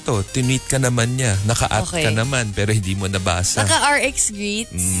 ay ito, tinweet ka naman niya. Naka-at Okay. ka naman, pero hindi mo nabasa. Naka-RX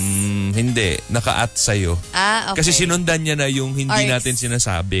greets. Hindi. Naka-at sa'yo. Okay. Kasi sinundan niya na yung hindi RX. natin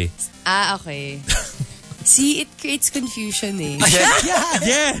sinasabi. Okay. See, it creates confusion eh.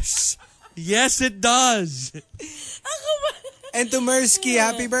 Yes! Yes, it does! And to Mersky,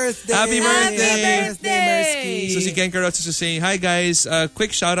 happy birthday. Happy birthday. Happy birthday. Mersky. So si Ken Carots is just saying, hi guys,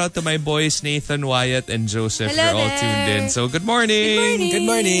 quick shout out to my boys Nathan, Wyatt, and Joseph. Hello You're all there. tuned in. So good morning. Good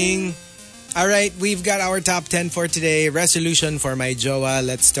morning. All right, we've got our top 10 for today. Resolution for my jowa.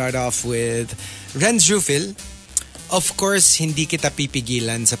 Let's start off with Renz Rufil. Of course, hindi kita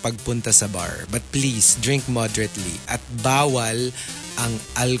pipigilan sa pagpunta sa bar. But please, drink moderately. At bawal ang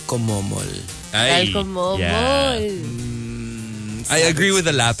alkomomol. Ay, Alcohol. yeah. I agree with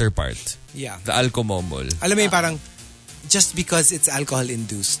the latter part. Yeah. The alkomomol. Alam mo yung parang, just because it's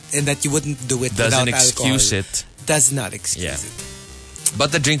alcohol-induced and that you wouldn't do it Doesn't without alcohol. excuse it. Does not excuse Yeah. it.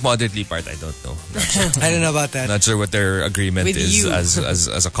 But the drink moderately part, I don't know. I don't know about that. Not sure what their agreement With is you. as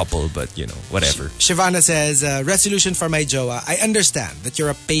a couple, but whatever. Shivana says, resolution for my jowa. I understand that you're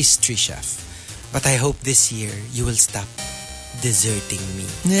a pastry chef, but I hope this year you will stop deserting me.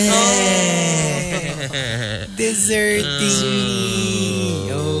 Deserting me.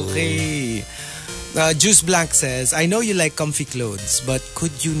 Okay. Juice Blank says, I know you like comfy clothes, but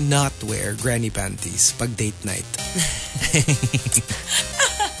could you not wear granny panties pag date night?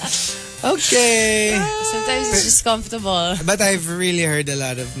 Okay. Sometimes it's just comfortable. But I've really heard a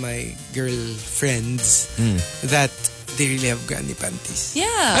lot of my girlfriends that they really have granny panties.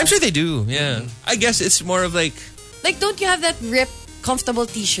 Yeah. I'm sure they do, yeah. I guess it's more of like, Like, don't you have that ripped, comfortable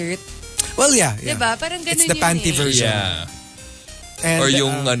t-shirt? Well, yeah. Diba? Parang ganun It's the yun panty eh. version. yeah. And, Or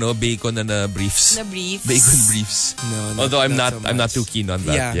yung bacon na briefs. Na briefs. Bacon briefs. No, Although I'm not so I'm not much. too keen on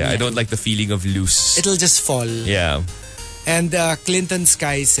that. Yeah. I don't like the feeling of loose. It'll just fall. Yeah. And Clinton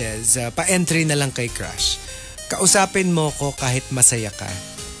Sky says, pa-entry na lang kay Crush. Kausapin mo ko kahit masaya ka.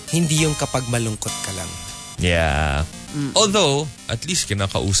 Hindi yung kapag malungkot ka lang. Yeah. Although, at least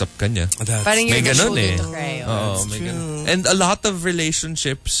kinakausap ka niya. Parang May you're the ganun shoulder eh. to cry on. Oo, may ganun. And a lot of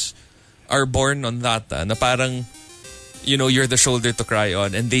relationships are born on that. Na parang you know, you're the shoulder to cry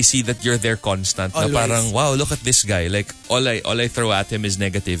on, and they see that you're there constant. Na Always. parang, wow, look at this guy. Like, all I throw at him is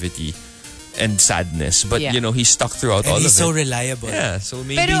negativity and sadness. But, Yeah. you know, he's stuck throughout And all he's of so it. reliable. Yeah, so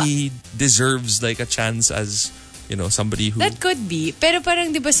maybe Pero- he deserves like a chance as, you know, somebody who... That could be. Pero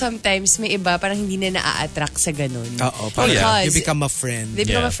parang, di ba, sometimes may iba parang hindi na naa-attract sa ganun. Oo, parang Because you become a friend. they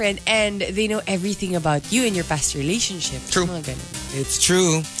become Yeah. a friend and they know everything about you and your past relationships. True. Mga ganun. It's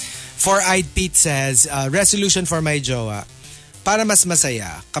true. Four-Eyed Pete says, resolution for my jowa. Para mas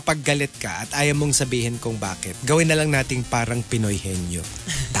masaya, kapag galit ka at ayaw mong sabihin kung bakit, gawin na lang nating parang Pinoy henyo.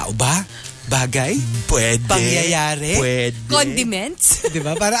 Tao ba? Bagay? Pwede. Pangyayari? Pwede. Condiments?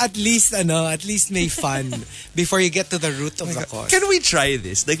 Diba? Para at least may fun before you get to the root of the cause. Can we try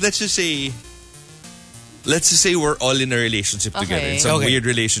this? Like, let's just say we're all in a relationship together. Okay. In some Okay. weird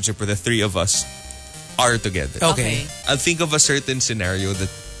relationship where the three of us are together. Okay. I'll think of a certain scenario that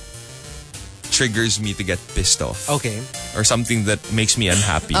triggers me to get pissed off. Okay. Or something that makes me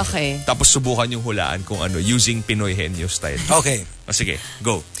unhappy. Okay. Tapos subukan yung hulaan kung ano, using Pinoy henyo style. Okay. O sige,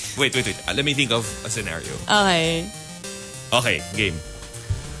 go. Wait. Let me think of a scenario. Okay. Okay, game.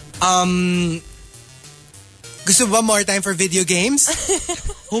 Gusto ba more time for video games?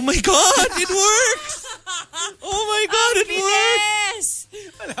 Oh my God, it works! Oh my God, it works!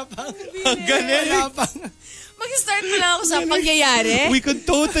 Yes! Ang galing! Wala pang... Mag-start mo lang ako sa pangyayari. We could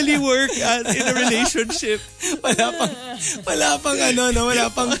totally work in a relationship. Wala pang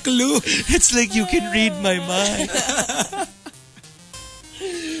clue. It's like you can read my mind.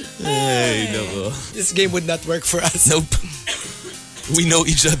 Ay, nako. This game would not work for us. Nope. We know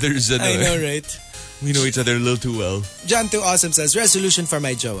each other's I know, right? We know each other a little too well. John Too Awesome says, resolution for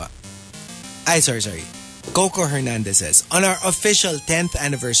my jowa. Sorry. Coco Hernandez says, on our official 10th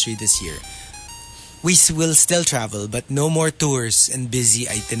anniversary this year, we will still travel, but no more tours and busy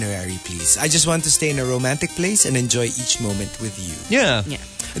itinerary, please. I just want to stay in a romantic place and enjoy each moment with you. Yeah.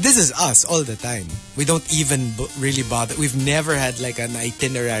 This is us all the time. We don't even really bother. We've never had like an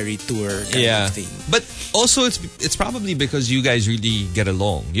itinerary tour kind of thing. But also it's probably because you guys really get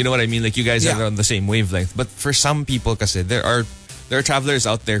along. You know what I mean? Like you guys are on the same wavelength. But for some people, kasi there are travelers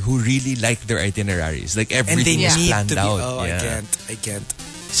out there who really like their itineraries. Like everything is need planned to be, out. oh, I can't.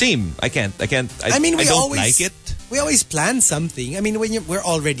 Same. I can't. I We don't always like it. We always plan something. I mean, we're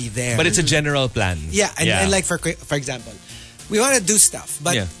already there. But it's a general plan. Yeah, and like for example, we want to do stuff,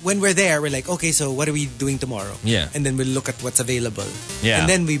 but when we're there, we're like, okay, so what are we doing tomorrow? Yeah. And then we'll look at what's available. Yeah. And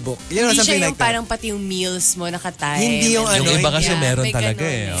then we book. You know, Hindi something siya yung like that. parang pati yung meals mo nakatime. Hindi yung And ano, Yung iba kasi yeah, meron may talaga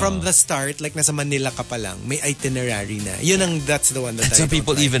ganun eh. From the start, like nasa Manila ka pa lang, may itinerary na. That's the one that Some I don't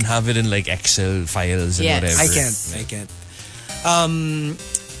people like. even have it in like Excel files and Yes. whatever. I can't.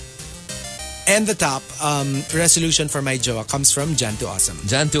 And the top resolution for my jowa comes from Jan Too Awesome.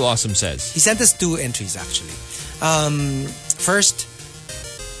 Jan Too Awesome says. He sent us 2 entries actually. First,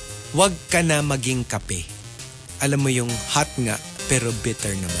 wag ka na maging kape. Alam mo yung hot nga pero bitter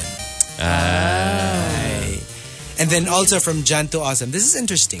naman. Ay. And then also from Jan Too Awesome. This is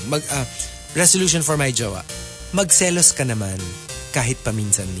interesting. Resolution for my jowa. Magselos ka naman kahit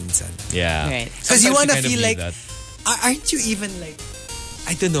paminsan-minsan. Yeah. Right. Because you Sometimes wanna kind of feel need like, that. aren't you even like,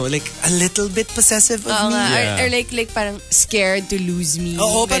 I don't know, like a little bit possessive of Oo me? nga. Yeah. Or like parang scared to lose me.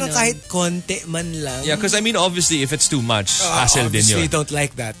 Oo, parang Ganon. kahit konti man lang. Yeah, because I mean, obviously, if it's too much, hassle din Obviously, yun. don't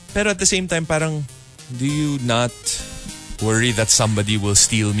like that. Pero at the same time, parang, do you not worry that somebody will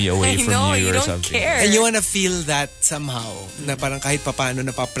steal me away I from know, you you or don't something? care. And you wanna feel that somehow, na parang kahit papano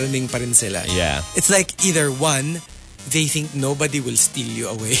napapraning pa rin sila. Yeah. It's like either one, they think nobody will steal you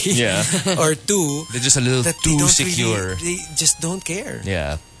away. Yeah. Or two, They're just a little that they too don't secure. Really, they just don't care.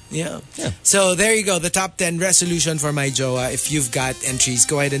 Yeah. Yeah. So there you go, the top 10 resolution for my jowa. If you've got entries,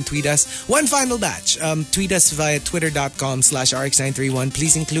 go ahead and tweet us. One final batch. Tweet us via twitter.com/rx931.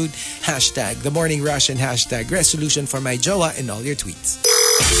 Please include hashtag The Morning Rush and hashtag resolution for my jowa in all your tweets.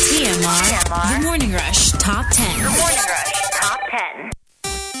 TMR. The Morning Rush Top 10. The Morning Rush Top 10.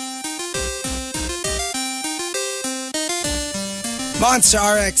 Monster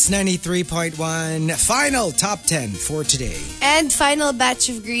RX 93.1. Final top 10 for today. And final batch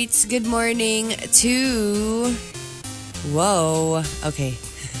of greets. Good morning to... Whoa. Okay.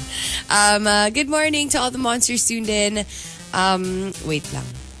 Good morning to all the monsters tuned in. Wait lang.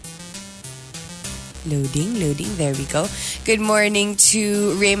 Loading. There we go. Good morning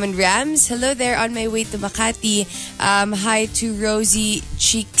to Raymond Rams. Hello there on my way to Makati. Hi to Rosie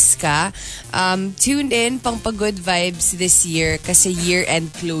Cheekska. Tuned in, pang good vibes this year kasi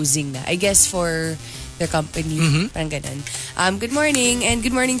year-end closing na. I guess for their company. Parang ganun. Good morning and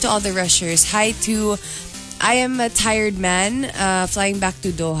good morning to all the rushers. Hi to I am a tired man flying back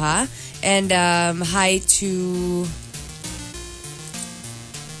to Doha. And hi to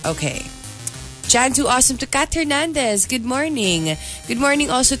Okay. Jan, too awesome to Kat Hernandez. Good morning. Good morning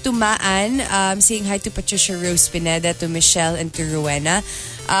also to Maan. Saying hi to Patricia Rose Pineda, to Michelle, and to Rowena.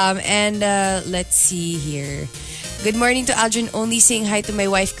 And let's see here. Good morning to Aldrin Only, saying hi to my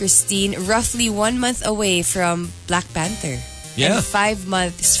wife Christine. Roughly 1 month away from Black Panther. Yeah. And 5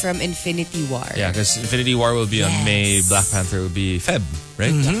 months from Infinity War. Yeah, because Infinity War will be on May, Black Panther will be Feb,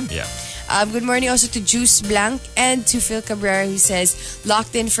 right? Yeah. Good morning also to Juice Blanc and to Phil Cabrera, who says,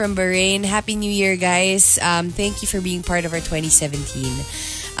 locked in from Bahrain. Happy New Year, guys. Thank you for being part of our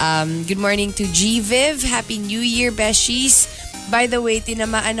 2017. Good morning to G Viv. Happy New Year, Beshies. By the way,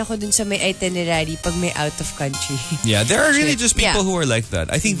 tinamaan ako dun sa may itinerary pag may out of country. Yeah, there are really just people who are like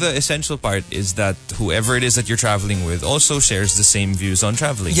that. I think the essential part is that whoever it is that you're traveling with also shares the same views on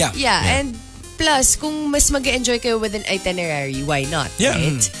traveling. Yeah. Yeah, and plus, kung mas mag-enjoy kayo with an itinerary, why not? Yeah.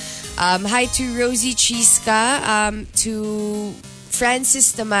 Right? Hi to Rosie Chiska, to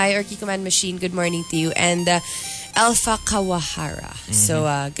Francis Tamay or Kiko Man Machine, good morning to you, and Alpha Kawahara. So,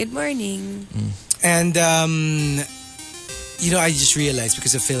 good morning. And, I just realized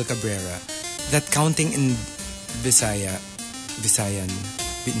because of Phil Cabrera that counting in Bisaya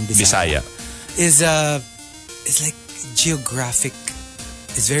is like geographic.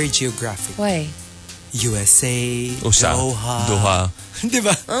 It's very geographic. Why? USA, Usa, Doha.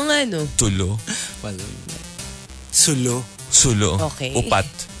 Diba? Oo nga, no? Tulo. Well, Sulo. Okay. Upat.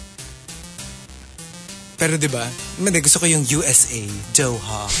 Pero diba? Gusto ko yung USA,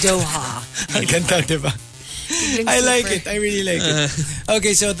 Doha. Ang ganda, diba? I like it. I really like it.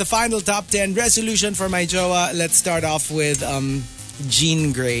 Okay, so the final top 10 resolution for my jowa. Let's start off with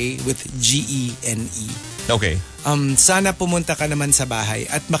Jean Grey with Gene. Okay. Sana pumunta ka naman sa bahay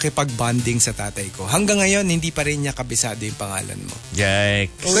at makipag-bonding sa tatay ko. Hanggang ngayon, hindi pa rin niya kabisado yung pangalan mo.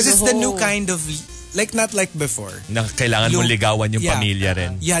 Yikes. Because it's the new kind of, like not like before. Na kailangan mo ligawan yung pamilya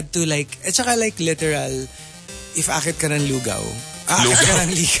rin. You had to like, at saka like literal, if akit ka ng lugaw, akit ka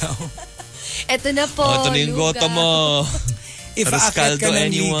ng ligaw. Eto na po, ito na yung goto mo. If akit ka ng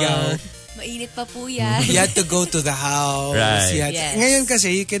ligaw, mainit pa po yan. you had to go to the house. Right. Ngayon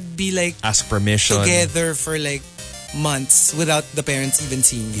kasi, you could be like, ask permission. Together for like months without the parents even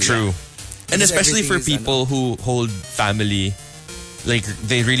seeing you. True. And Because especially for everything is, people who hold family, like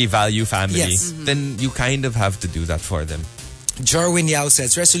they really value family, Yes. then you kind of have to do that for them. Jarwin Yao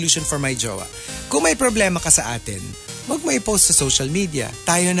says, resolution for my jowa. Kung may problema ka sa atin, wag mo i-post sa social media.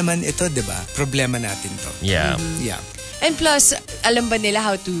 Tayo naman ito, di ba? Problema natin to. Yeah. Yeah. And plus, alam ba nila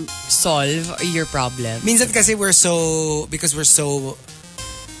how to solve your problem? Minsan kasi because we're so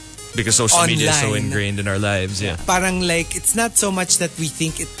Because social media is so Online. ingrained in our lives, yeah. parang like, it's not so much that we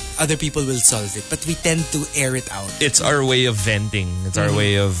think other people will solve it, but we tend to air it out. It's our way of venting. It's our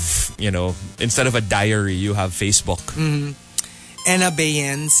way of, instead of a diary, you have Facebook. Enna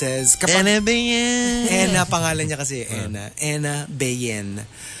Bayen says, Enna, pangalan niya kasi, Enna Bayen.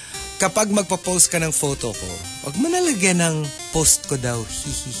 Kapag magpa-post ka ng photo ko, wag mo nalagyan ng post ko daw,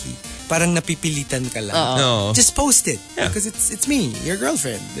 hihihi. Parang napipilitan ka lang. No. Just post it. Yeah. Because it's me, your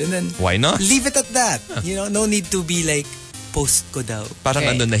girlfriend. And then, Why not? leave it at that. No need to be like, post ko daw. Parang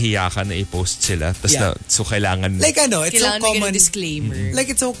Okay. nahiya ka na i-post sila. Tas Yeah. so kailangan... Like it's Kailangan so common. ng disclaimer. Like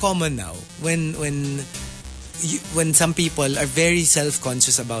it's so common now when some people are very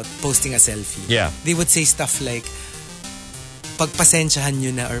self-conscious about posting a selfie. Yeah. They would say stuff like, pagpasensyahan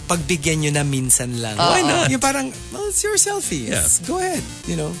nyo na or pagbigyan nyo na minsan lang. Why not? Yung parang, well, it's your selfie. Yeah. Go ahead.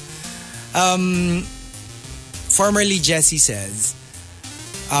 Formerly Jessie says,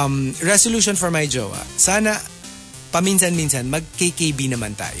 resolution for my jowa, sana paminsan-minsan mag-KKB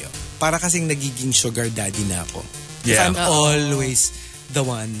naman tayo. Para kasing nagiging sugar daddy na ako. Yeah. I'm always the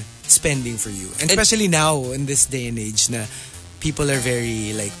one spending for you. And especially now in this day and age na people are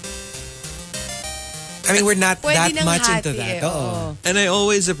very like, I mean, we're not Pwede that ng much hati into that. eh, Oo. And I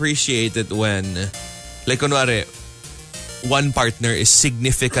always appreciate it when, like, kunwari, one partner is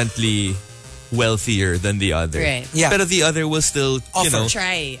significantly wealthier than the other. Right. Yeah. Pero the other will still, Offer.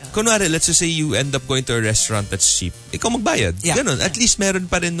 Try. kunwari, let's just say you end up going to a restaurant that's cheap. Ikaw magbayad. Yeah. Ganon. At least meron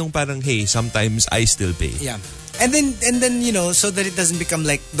pa rin nung parang, hey, sometimes I still pay. Yeah. And then so that it doesn't become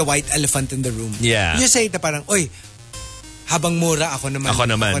like the white elephant in the room. Yeah. You say na parang, oy, habang mura ako naman. Ako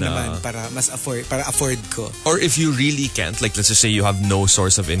naman, para afford ko. Or if you really can't, like let's just say you have no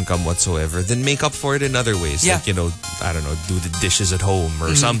source of income whatsoever, then make up for it in other ways. Yeah. Like, I don't know, do the dishes at home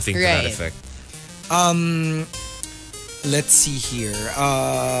or something to that Right. effect. Let's see here.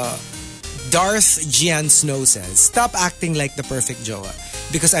 Darth Gian Snow says, stop acting like the perfect jowa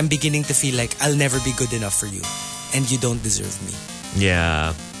because I'm beginning to feel like I'll never be good enough for you and you don't deserve me.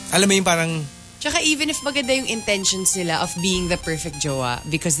 Yeah. Alam mo yung parang Tsaka even if maganda yung intentions nila of being the perfect jowa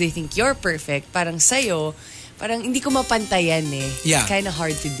because they think you're perfect, parang sa'yo, parang hindi ko mapantayan eh. Yeah. It's kind of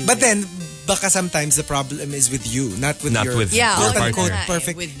hard to do. But then, baka sometimes the problem is with you, not with your quote-unquote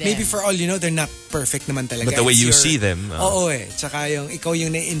perfect. Maybe for all you know, they're not perfect naman talaga. But the way you see them. Oo eh. Tsaka ikaw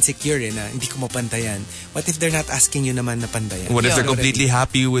yung na-insecure na hindi ko mapantayan. What if they're not asking you naman na pantayan? What if they're completely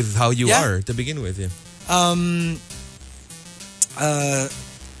happy with how you are to begin with? Yeah.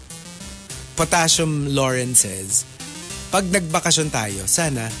 Potassium Lauren says, pag nagbakasyon tayo,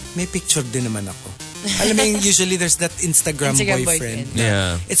 sana may picture din naman ako. Alam mo yung usually there's that Instagram boyfriend.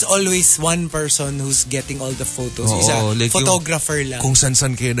 Yeah. It's always one person who's getting all the photos. Oo, Isa, like photographer lang. Kung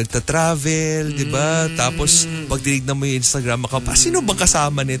san-san kayo nagta-travel, di ba? Tapos, pag tinignan mo yung Instagram, sino bang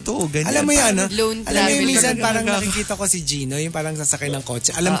kasama nito? Ganyan. Alam mo yan, no? Alam mo yung minsan parang nakikita ko si Gino, yung parang sasakay ng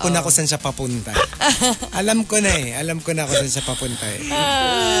kotse. Alam ko na kung saan siya papunta. Alam ko na kung saan siya papunta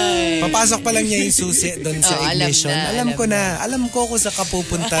Papasok pa lang niya yung susi doon sa ignition. Alam ko kung saan ka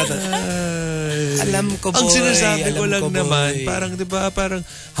pupunta. Alam ko, boy. Ang sinasabi ko lang naman, parang, di ba, parang,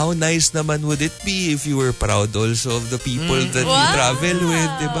 how nice naman would it be if you were proud also of the people that you travel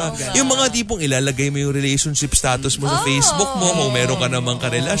with, di ba? Yung mga tipong ilalagay mo yung relationship status mo sa Facebook mo, kung meron ka namang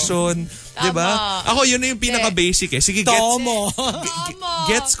karelasyon, di ba? Ako, yun na yung pinaka-basic eh. Sige,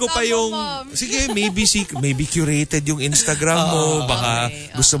 gets ko pa yung, sige, maybe curated yung Instagram mo, baka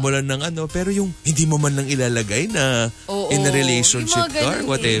gusto mo lang ng pero yung hindi mo man lang ilalagay na in a relationship or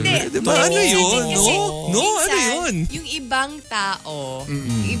whatever. Di ba? Ano yun? No, ano yun? Yung ibang tao,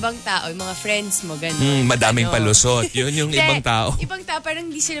 yung mga friends mo, gano'n. Madaming palusot. Yun yung ibang tao. Ibang tao, parang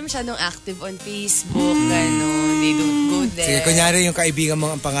hindi sila masyadong active on Facebook, gano'n. They don't go there. Sige, kunyari yung kaibigan mo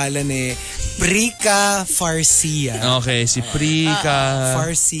ang pangalan Rica Farcia. Okay, si Rica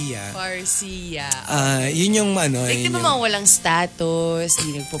Farcia. Yun yung like, di ba mga walang status,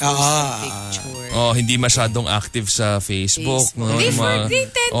 hindi nagpo-post ng picture. Hindi masyadong active sa Facebook. No? They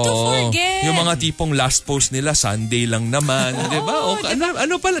tend to forget. Yung mga tipong last post nila, Sunday lang naman. Di ba?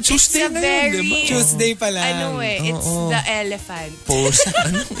 Ano pala? Tuesday na yun, di ba? Tuesday pala. It's the elephant. Post.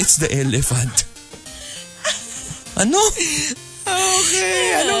 It's the elephant. Ano?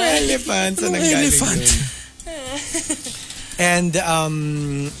 Okay. Anong elephant? Anong elephant? And,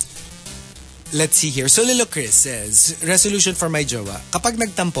 let's see here. So, Lilo Chris says, resolution for my jowa. Kapag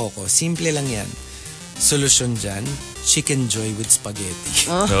nagtampo ko, simple lang yan. Solusyon dyan, chicken joy with spaghetti.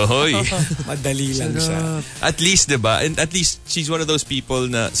 Ohoy. Madali lang siya. At least, diba? And at least, she's one of those people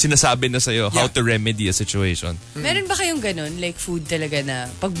na sinasabi na sa'yo how to remedy a situation. Meron ba kayong ganun? Like food talaga na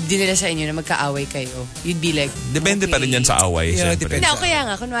pag dinala sa inyo na magkaaway kayo, you'd be like, depende pa rin yan sa away. Yeah, depende. No, kaya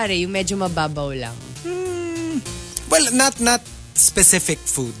nga, kunwari, yung medyo mababaw lang. Well, not specific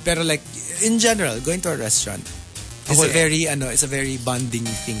food, pero like, in general, going to a restaurant. It's a very bonding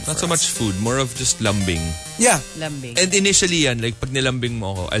thing. Not so much food, more of just lambing. Yeah. Lambing. And initially yan, like pag nilambing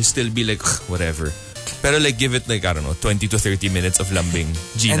mo ako, I'll still be like, whatever. Pero like give it like, I don't know, 20 to 30 minutes of lambing.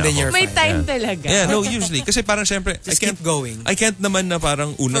 Gina and then you're may fine. time talaga. Yeah, no, usually. Kasi parang syempre, just keep going. I can't naman na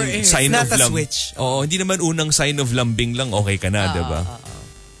parang unang sign not of a switch. Oo, hindi naman unang sign of lambing lang, okay ka na, diba?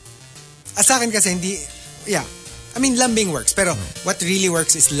 Sa akin kasi hindi, I mean, lambing works. Pero what really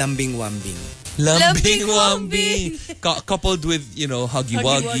works is lambing-wambing. Lambing-wambing. Coupled with,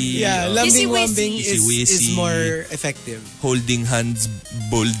 huggy-wuggy. Yeah, lambing-wambing is more effective. Holding hands,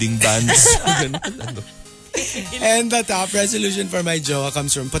 bolding bands. And the top resolution for my jowa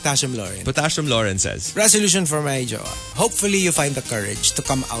comes from Potassium Lauren. Potassium Lauren says, resolution for my jowa. Hopefully you find the courage to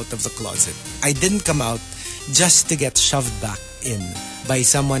come out of the closet. I didn't come out just to get shoved back in by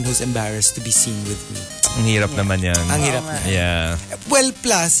someone who's embarrassed to be seen with me. Ang hirap naman yan. Ang hirap na. Yeah. Well,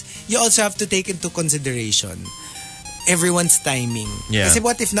 plus, you also have to take into consideration everyone's timing. Yeah. Kasi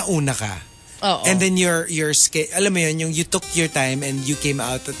what if nauna ka? And then you're alam mo yun, you took your time and you came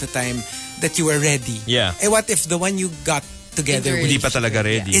out at the time that you were ready. Yeah. What if the one you got together with hindi pa talaga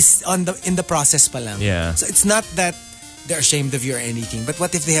ready. is in the process pa lang. Yeah. So it's not that they're ashamed of you or anything, but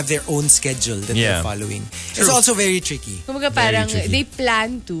what if they have their own schedule that they're following? True. It's also very tricky. Kumbaga parang they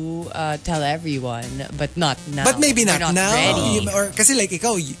plan to tell everyone, but not now. But maybe not now. Ready. Or kasi like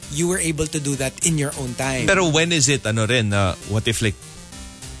ikaw, you were able to do that in your own time. Pero when is it, what if like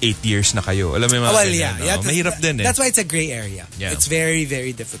 8 years na kayo? Alam mo yung mga ganyan, mahirap din eh. That's why it's a gray area. Yeah. It's very,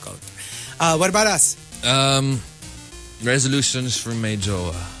 very difficult. What about us? Resolutions for my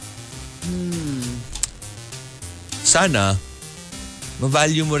jowa. Sana,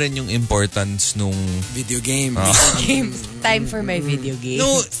 ma-value mo rin yung importance nung video game. Games. Time for my video game.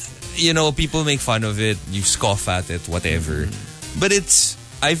 No, people make fun of it, you scoff at it, whatever. But it's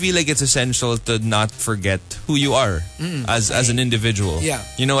I feel like it's essential to not forget who you are as an individual. Yeah.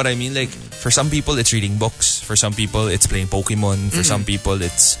 You know what I mean? Like, for some people, it's reading books. For some people, it's playing Pokemon. For some people,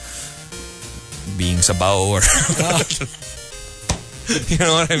 it's being sabaw or... You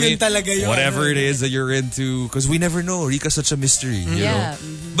know what I mean? Whatever it is that you're into. Because we never know. Rica's such a mystery, you know?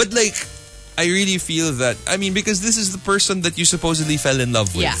 But like, I really feel that, I mean, because this is the person that you supposedly fell in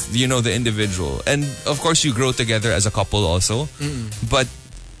love with. You know, the individual. And of course, you grow together as a couple also. But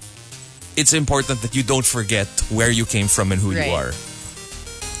it's important that you don't forget where you came from and who you are.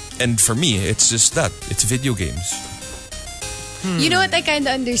 And for me, it's just that. It's video games. You know what, I kind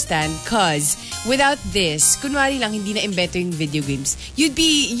of understand, cause without this, kunwari lang hindi na invento yung video games, you'd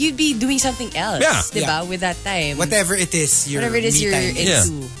be doing something else, diba? With that time. Whatever it is you're into. Yeah.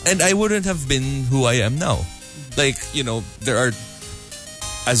 And I wouldn't have been who I am now. Like, you know, there are,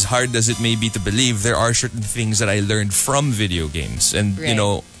 as hard as it may be to believe, there are certain things that I learned from video games. And, you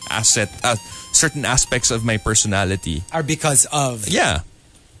know, certain aspects of my personality are because of. Yeah.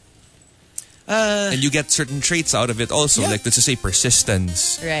 And you get certain traits out of it also. Like, let's just say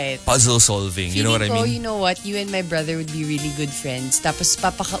persistence. Right. Puzzle solving. You know what I mean? You know what? You and my brother would be really good friends. Tapos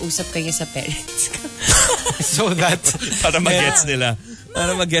papakausap ka niya sa parents ko. So that... Para magets nila.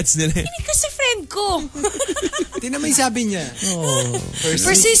 Para magets nila. Hindi ka sa friend ko. Hindi naman sabi niya.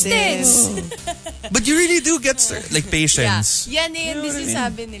 Persistence. But you really do get like patience. Yan eh, yung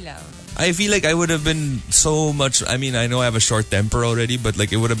sabi nila. I feel like I would have been so much... I mean, I know I have a short temper already, but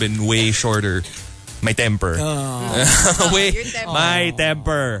like it would have been way shorter. My temper. My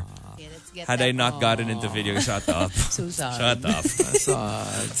temper. Okay, had I not gotten into video, shut up. So sad. Shut up.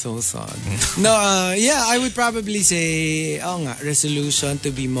 So sad. No, I would probably say, resolution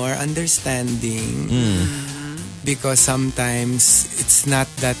to be more understanding. Because sometimes it's not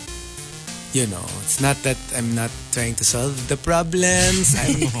that, you know, it's not that I'm not trying to solve the problems.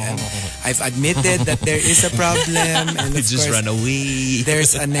 I've admitted that there is a problem. And of just course, run away.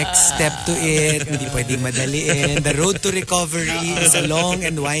 There's a next step to it. Hindi pwedeng madaliin. The road to recovery is a long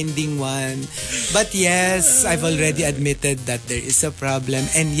and winding one. But yes, I've already admitted that there is a problem.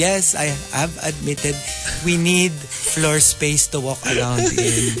 And yes, I have admitted we need floor space to walk around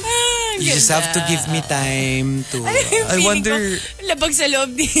in. You just have to give me time to... I wonder... Labag sa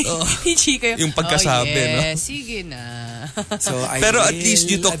loob ni Chico. Yung pagkasabi, no? Sige na. So Pero at least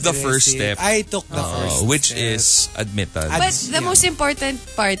you took the first step. I took the first step. Which is admittance. But the most important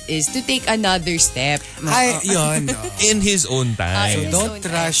part is to take another step. Yun. In his own time. So don't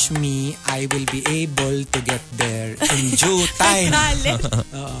rush me. I will be able to get there in due time.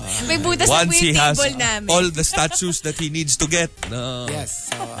 May butas na po yung table namin. All the statues that he needs to get. Yes.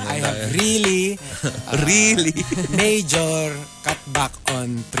 So I have really major cutback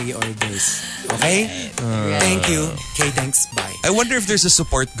on pre-orders. Okay? Thank you. Okay, thanks. Bye. I wonder if there's a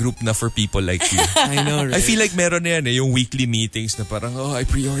support group na for people like you. I know, right? I feel like meron na yan yung weekly meetings na parang, I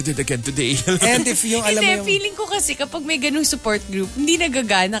pre-ordered again today. And if yung alam mo yung... feeling ko kasi kapag may ganung support group, hindi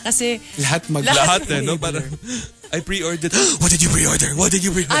nagagana kasi... Lahat no? Parang, I pre-ordered. What did you pre-order? What did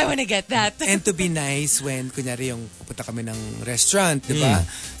you pre-order? I wanna get that. And to be nice when, kunyari yung pupunta kami ng restaurant, di ba?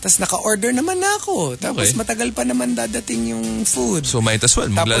 Tapos naka-order naman na ako. Tapos matagal pa naman dadating yung food. So might as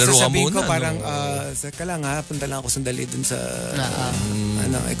well, maglalaro ka muna. Tapos sasabihin ko parang, saka lang punta lang ako sandali dun sa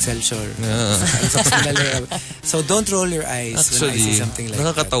Excelsior. So don't roll your eyes when I see something like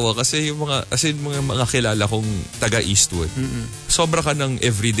nakakatawa that. Kasi yung mga kilala kong taga-Eastwood, sobra ka ng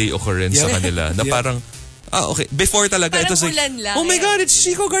everyday occurrence sa kanila na parang, okay. Before talaga, parang it was like, oh my God, it's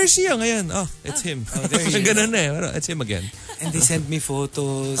Chico Garcia ngayon. It's him. Ganun na it's him again. And they sent me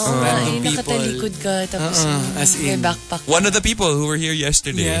photos, random people. Nakatalikod ka, tapos as in, backpack. One of the people who were here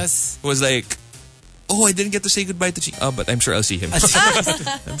yesterday was like, I didn't get to say goodbye to Chico. But I'm sure I'll see him.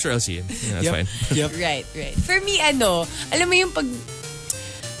 I'm sure I'll see him. Yeah, that's fine. Yep. Right. For me, alam mo yung pag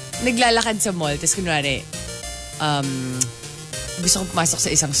naglalakad sa mall, tapos kunwari, gusto kong pumasok sa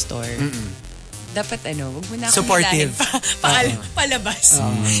isang store. Dapat wag mo na akong supportive. Palabas.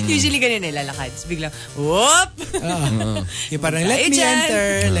 Usually ganun lalakad. Biglang, whoop! Yung parang, let me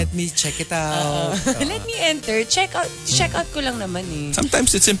enter. Let me check it out. Let me enter. Check out ko lang naman eh.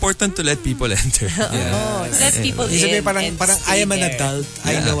 Sometimes it's important to let people enter. Let people in. Parang I am an adult.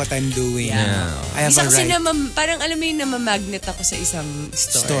 I know what I'm doing. I have a right. Parang alam mo yung namamagnet ako sa isang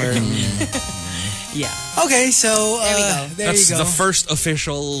store. Yeah. Okay, so there we go. That's the first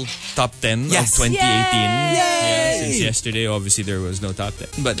official top 10 of 2018. Yay! Yeah, since yesterday, obviously there was no top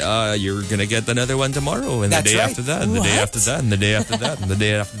 10. But you're gonna get another one tomorrow, and the day after that, and the day after that, and the day after that, and the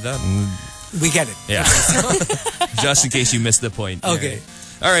day after that. We get it. Yeah. Just in case you missed the point. Okay.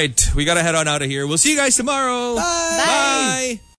 All right, we gotta head on out of here. We'll see you guys tomorrow. Bye. Bye.